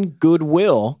earn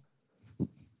goodwill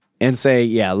and say,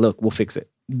 yeah, look, we'll fix it.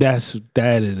 That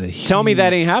is a huge... Tell me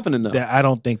that ain't happening, though. I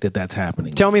don't think that's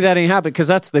happening. Tell me that ain't happening, because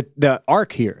that's the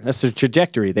arc here. That's the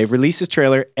trajectory. They've released this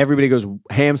trailer. Everybody goes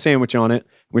ham sandwich on it.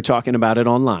 We're talking about it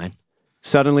online.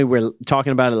 Suddenly, we're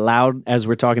talking about it loud as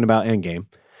we're talking about Endgame.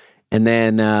 And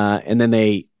then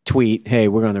they tweet, hey,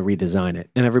 we're going to redesign it.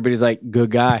 And everybody's like,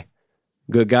 good guy.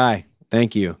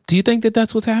 Thank you. Do you think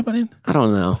that's what's happening? I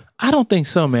don't know. I don't think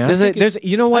so, man.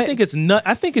 You know what? I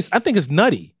think it's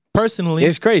nutty. Personally,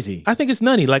 it's crazy. I think it's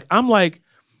nutty. Like, I'm like,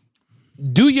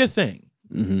 do your thing.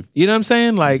 Mm-hmm. You know what I'm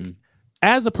saying? Like,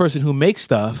 as a person who makes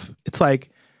stuff, it's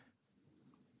like,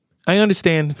 I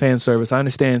understand fan service. I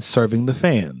understand serving the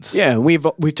fans. Yeah,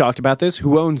 we've talked about this.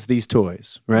 Who owns these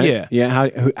toys, right? Yeah.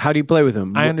 How do you play with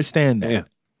them? I understand that. Yeah.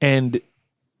 And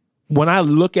when I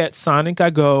look at Sonic,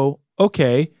 I go,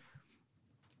 okay,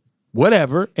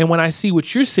 whatever. And when I see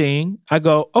what you're seeing, I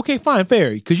go, okay, fine,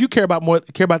 fair, because you care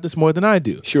about this more than I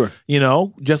do. Sure. You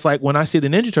know, just like when I see the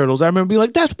Ninja Turtles, I remember being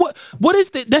like, what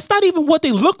is that? That's not even what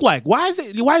they look like. Why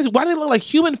do they look like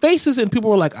human faces? And people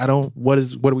were like, what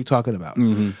are we talking about?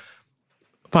 Mm-hmm.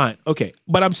 Fine, okay.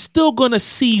 But I'm still going to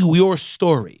see your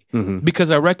story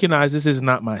because I recognize this is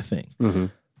not my thing. Mm-hmm.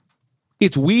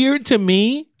 It's weird to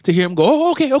me to hear him go,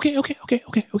 oh, okay. I'll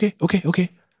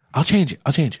change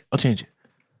it.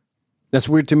 That's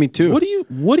weird to me too. What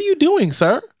are you doing,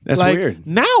 sir? That's weird.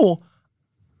 Now,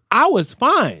 I was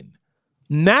fine.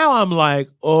 Now I'm like,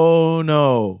 oh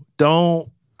no,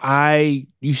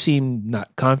 you seem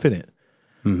not confident.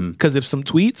 Because if some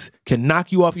tweets can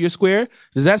knock you off your square,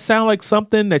 does that sound like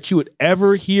something that you would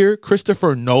ever hear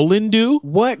Christopher Nolan do?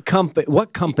 What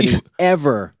company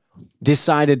ever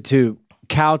decided to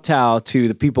kowtow to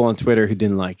the people on Twitter who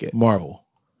didn't like it? Marvel.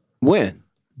 When?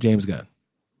 James Gunn.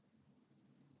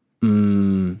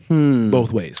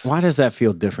 Both ways. Why does that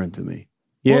feel different to me?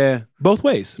 Yeah. Well, both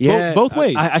ways. Yeah. Both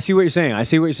ways. I see what you're saying. I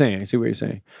see what you're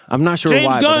saying. I'm not sure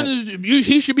why. James Gunn,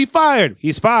 he should be fired.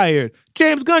 He's fired.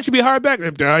 James Gunn should be hired back.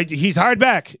 He's hired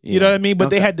back. You know what I mean? But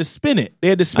they had to spin it. They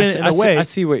had to spin it in a way. I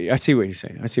see what you're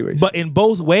saying. But in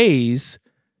both ways,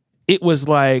 it was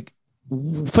like,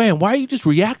 fam, why are you just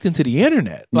reacting to the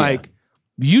internet? Like,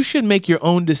 you should make your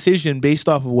own decision based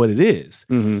off of what it is.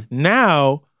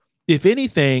 Now, if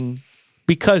anything,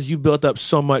 because you built up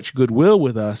so much goodwill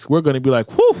with us, we're going to be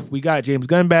like, whew, we got James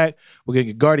Gunn back. We're going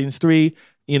to get Guardians 3,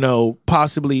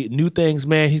 possibly new things,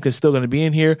 man. He's still going to be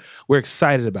in here. We're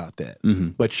excited about that.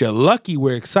 But you're lucky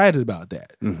we're excited about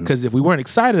that. Because if we weren't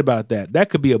excited about that, that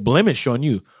could be a blemish on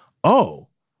you. Oh,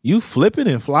 you flipping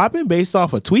and flopping based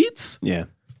off of tweets? Yeah.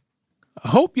 I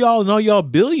hope y'all know y'all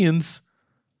billions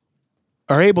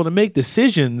are able to make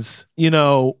decisions,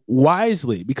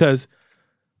 wisely, because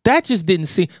that just didn't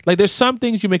seem like there's some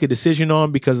things you make a decision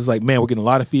on because it's like, man, we're getting a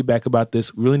lot of feedback about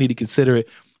this. We really need to consider it.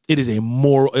 It is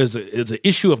it's an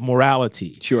issue of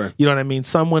morality. Sure. You know what I mean?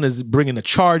 Someone is bringing a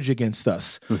charge against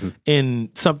us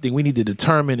in something we need to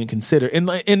determine and consider. And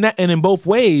in both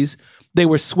ways, they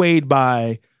were swayed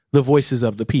by the voices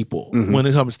of the people when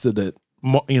it comes to the,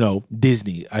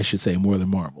 Disney, I should say, more than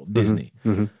Marvel, Disney.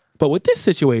 But with this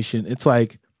situation, it's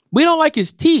like, we don't like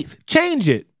his teeth. Change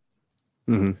it.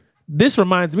 This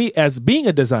reminds me, as being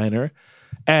a designer,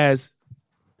 as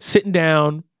sitting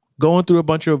down, going through a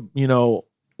bunch of,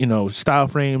 style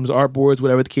frames, artboards,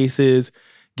 whatever the case is,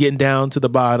 getting down to the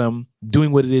bottom,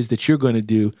 doing what it is that you're going to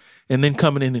do, and then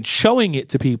coming in and showing it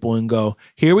to people and go,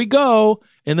 here we go.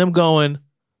 And them going,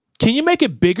 can you make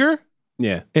it bigger?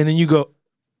 Yeah. And then you go,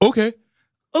 okay,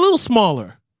 a little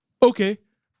smaller. Okay.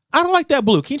 I don't like that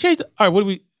blue. Can you change all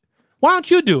right, why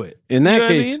don't you do it? In that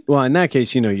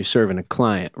case, you're serving a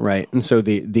client, right? And so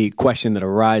the question that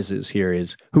arises here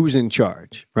is, who's in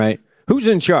charge, right? Who's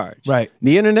in charge? Right.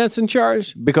 The internet's in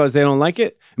charge because they don't like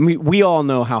it? I mean, we all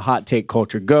know how hot take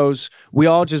culture goes. We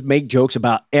all just make jokes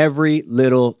about every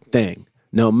little thing,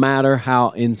 no matter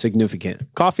how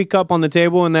insignificant. Coffee cup on the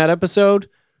table in that episode,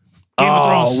 Game of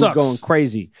Thrones sucks. We're going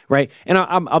crazy, right? And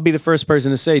I'll be the first person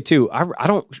to say, too, I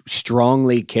don't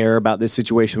strongly care about this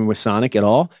situation with Sonic at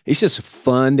all. It's just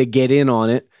fun to get in on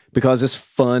it because it's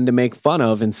fun to make fun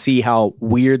of and see how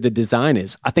weird the design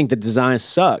is. I think the design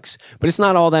sucks, but it's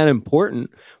not all that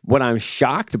important. What I'm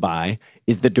shocked by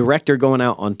is the director going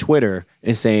out on Twitter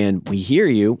and saying, we hear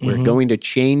you. We're going to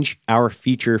change our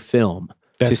feature film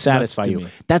to satisfy you.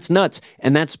 That's nuts.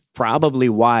 And that's probably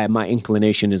why my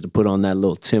inclination is to put on that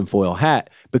little tinfoil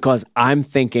hat, because I'm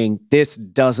thinking this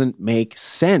doesn't make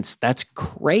sense. That's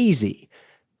crazy.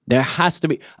 There has to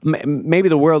be, maybe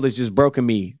the world has just broken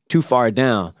me too far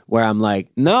down where I'm like,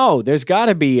 no, there's got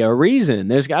to be a reason.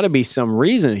 There's got to be some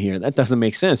reason here. That doesn't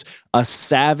make sense. A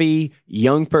savvy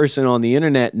young person on the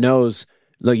internet knows,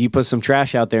 look, you put some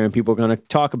trash out there and people are going to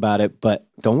talk about it, but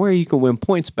don't worry, you can win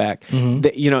points back.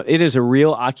 It is a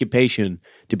real occupation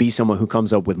to be someone who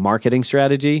comes up with marketing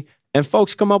strategy, and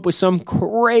folks come up with some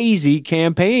crazy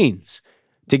campaigns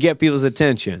to get people's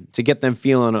attention, to get them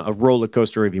feeling a roller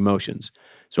coaster of emotions.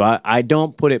 So I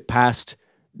don't put it past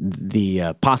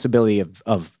the possibility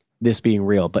of this being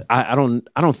real, but I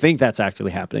don't think that's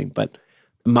actually happening, but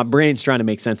my brain's trying to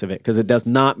make sense of it because it does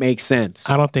not make sense.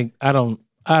 I don't think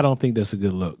that's a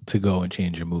good look to go and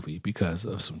change your movie because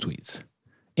of some tweets.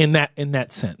 In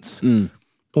that sense,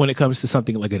 when it comes to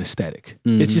something like an aesthetic,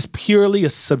 it's just purely a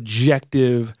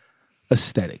subjective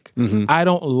aesthetic. I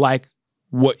don't like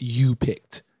what you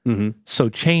picked. So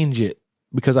change it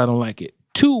because I don't like it.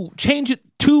 Change it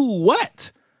to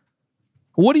what?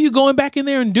 What are you going back in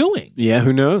there and doing? Yeah,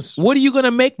 who knows? What are you going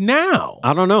to make now?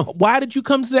 I don't know. Why did you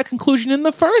come to that conclusion in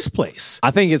the first place?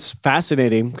 I think it's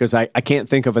fascinating because I can't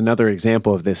think of another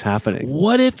example of this happening.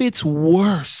 What if it's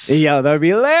worse? Yeah, that would be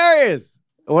hilarious.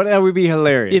 That would be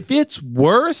hilarious. If it's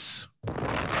worse,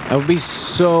 that would be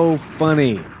so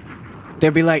funny.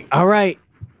 They'd be like, all right,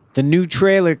 the new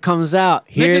trailer comes out.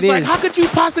 Here it is. Like, how could you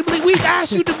possibly? We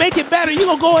asked you to make it better. You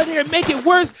gonna go in there and make it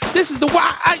worse? This is the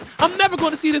why. I'm never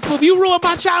going to see this movie. You ruined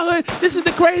my childhood. This is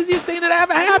the craziest thing that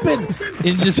ever happened.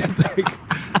 And just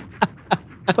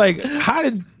like how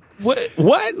did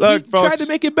what? Look, we folks, tried to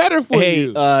make it better for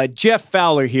you. Jeff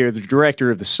Fowler here, the director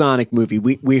of the Sonic movie.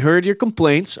 We heard your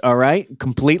complaints. All right,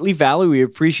 completely valid. We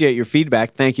appreciate your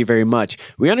feedback. Thank you very much.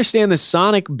 We understand the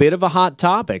Sonic bit of a hot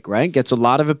topic, right? Gets a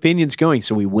lot of opinions going.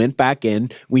 So we went back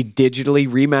in. We digitally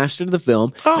remastered the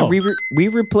film. And we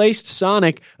replaced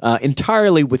Sonic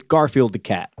entirely with Garfield the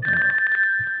cat.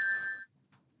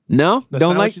 No,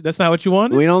 that's not what you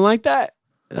wanted. We don't like that.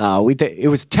 It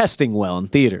was testing well in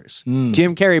theaters.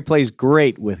 Jim Carrey plays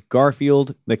great with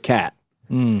Garfield the cat.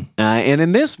 And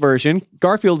in this version,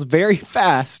 Garfield's very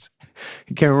fast.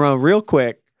 He can run real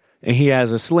quick, and he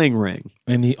has a sling ring.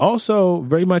 And he also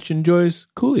very much enjoys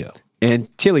Coolio.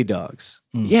 And chili dogs.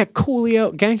 Yeah,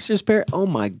 Coolio, Gangster's Paradise. Oh,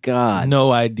 my God.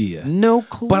 No idea. No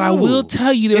clue. But I will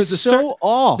tell you, there's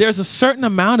a certain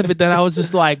amount of it that I was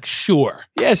just like, sure.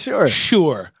 Yeah, sure.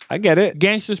 Sure. I get it.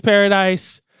 Gangster's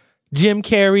Paradise, Jim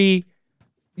Carrey.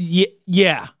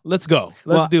 Yeah, let's go.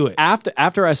 Let's do it.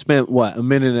 After I spent, a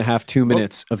minute and a half, 2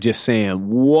 minutes of just saying,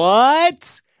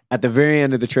 what? At the very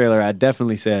end of the trailer, I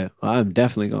definitely said, I'm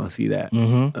definitely going to see that.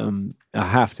 I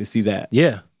have to see that.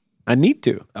 Yeah. I need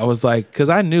to. I was like, because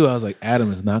I was like,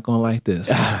 Adam is not going to like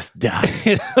this. I was dying.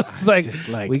 It's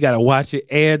like, we got to watch it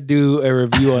and do a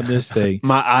review on this thing.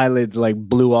 My eyelids like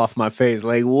blew off my face.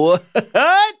 Like, what?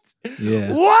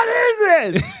 Yeah. What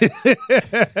is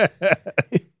it?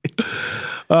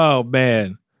 Oh,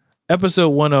 man. Episode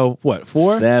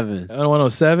 107?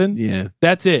 107? Yeah.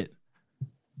 That's it.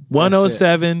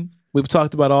 107. We've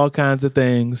talked about all kinds of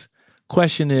things.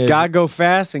 Question is, gotta go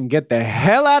fast and get the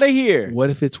hell out of here. What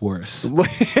if it's worse?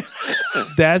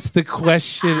 That's the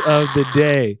question of the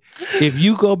day. If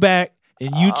you go back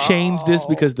and you change this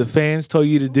because the fans told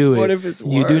you to do it, what if it's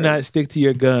worse? You do not stick to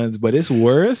your guns, but it's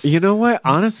worse. You know what?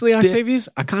 Honestly, Octavius,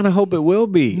 I kind of hope it will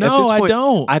be. No, I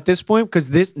don't. At this point, because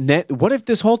what if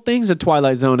this whole thing's a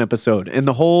Twilight Zone episode and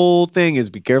the whole thing is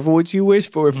be careful what you wish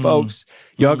for, folks.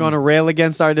 Y'all gonna rail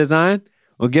against our design?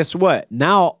 Well, guess what?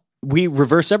 Now we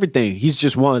reverse everything. He's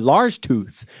just one large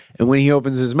tooth. And when he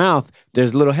opens his mouth,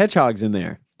 there's little hedgehogs in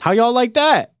there. How y'all like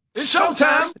that? It's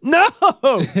showtime. No!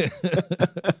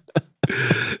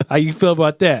 How you feel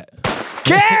about that?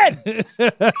 Ken!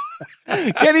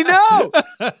 Kenny, no!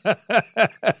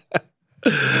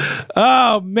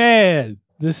 Oh, man.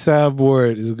 This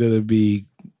soundboard is going to be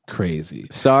crazy.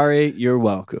 Sorry, you're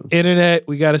welcome. Internet,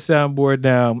 we got a soundboard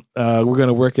now. We're going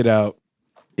to work it out.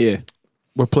 Yeah.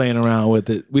 We're playing around with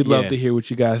it. We'd love to hear what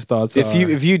you guys' thoughts are.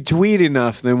 If you tweet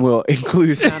enough, then we'll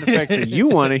include sound effects that you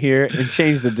want to hear and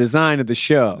change the design of the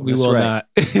show. We will not.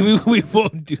 We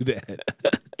won't do that.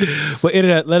 But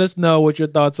Internet, let us know what your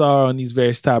thoughts are on these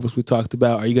various topics we talked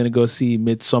about. Are you going to go see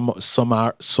Midsommar?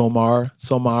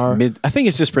 I think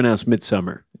it's just pronounced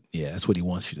Midsummer. Yeah, that's what he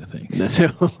wants you to think.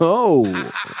 Oh.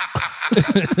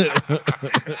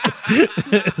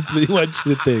 That's what he wants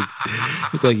you to think.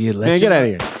 It's like, get out of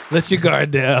here. Let your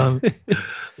guard down.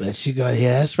 Let your guard.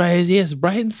 Yeah, that's right. Yeah, it's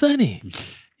bright and sunny.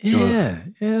 Yeah,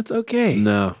 it's okay.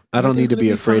 No, I don't need to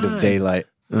be afraid of daylight.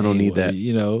 I don't need that.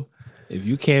 You know, if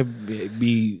you can't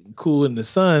be cool in the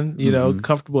sun, you know,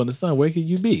 comfortable in the sun, where can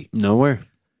you be? Nowhere.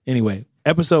 Anyway,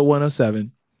 episode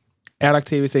 107, at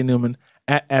Octavius A. Newman,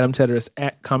 at Adam Teteris,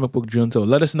 at Comic Book Junto.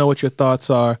 Let us know what your thoughts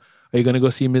are. Are you going to go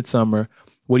see Midsommar?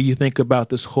 What do you think about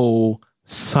this whole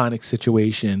Sonic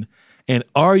situation? And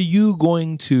are you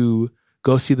going to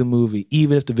go see the movie,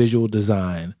 even if the visual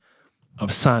design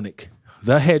of Sonic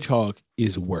the Hedgehog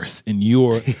is worse, in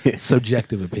your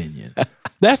subjective opinion?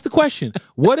 That's the question.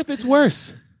 What if it's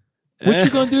worse? What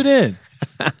you going to do then?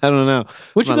 I don't know.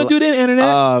 What you going to do then, Internet?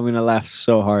 Oh, I'm going to laugh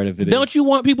so hard if it is. Don't you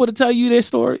want people to tell you their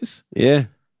stories? Yeah,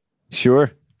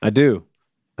 sure. I do.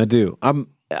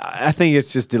 I think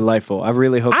it's just delightful. I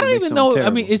really hope. I don't even know.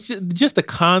 Terrible. I mean, it's just the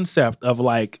concept of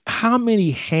like how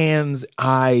many hands,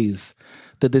 eyes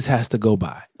that this has to go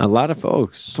by. A lot of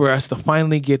folks for us to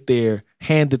finally get there,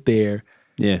 hand it there.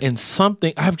 Yeah. And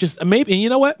something and you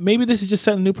know what? Maybe this is just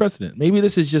setting a new precedent. Maybe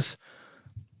this is just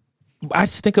I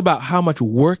just think about how much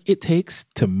work it takes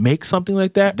to make something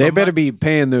like that. They better be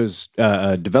paying those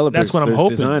developers. That's what I'm those hoping.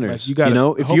 Designers. Like, you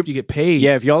gotta if hope you get paid.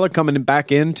 Yeah, if y'all are coming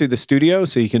back into the studio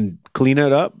so you can clean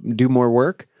it up, do more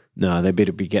work. No, they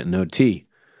better be getting OT.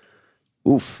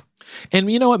 Oof.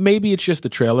 And you know what? Maybe it's just the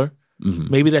trailer.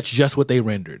 Maybe that's just what they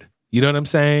rendered. You know what I'm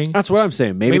saying? That's what I'm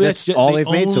saying. Maybe that's just, all they've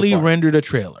made so far. They only rendered a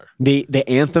trailer. The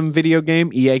Anthem video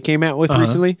game EA came out with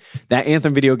recently, that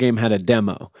Anthem video game had a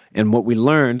demo. And what we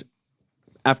learned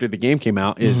after the game came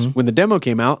out is when the demo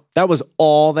came out, that was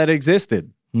all that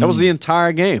existed. That was the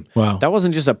entire game. Wow. That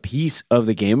wasn't just a piece of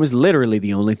the game. It was literally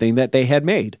the only thing that they had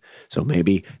made. So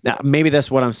maybe that's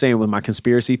what I'm saying with my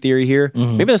conspiracy theory here.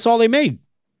 Maybe that's all they made.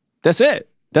 That's it.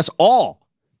 That's all.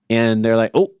 And they're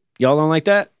like, oh, y'all don't like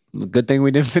that? Good thing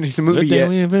we didn't finish the movie yet. Good thing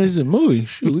we didn't finish the movie.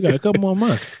 Shoot, we got a couple more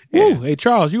months. Woo. Hey,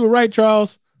 Charles, you were right,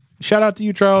 Charles. Shout out to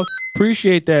you, Charles.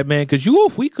 Appreciate that, man. Because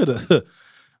we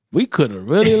could have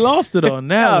really lost it on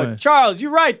that one. Charles,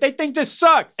 you're right. They think this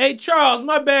sucks. Hey, Charles,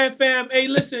 my bad, fam. Hey,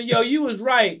 listen, yo, you was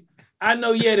right. I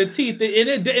know, yeah, the teeth.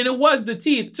 And it was the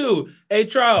teeth, too. Hey,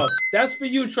 Charles, that's for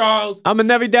you, Charles. I'm going to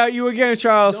never doubt you again,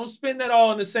 Charles. Don't spend that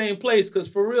all in the same place, because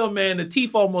for real, man, the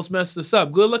teeth almost messed us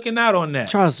up. Good looking out on that.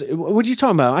 Charles, what are you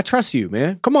talking about? I trust you,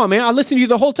 man. Come on, man. I listened to you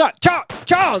the whole time.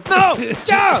 Charles, no!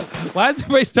 Charles! Why is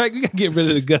everybody starting? We got to get rid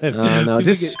of the gun. No,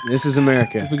 this is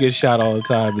America. We get shot all the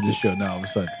time in this show now all of a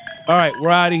sudden. All right, we're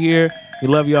out of here. We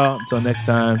love y'all. Until next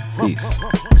time, peace.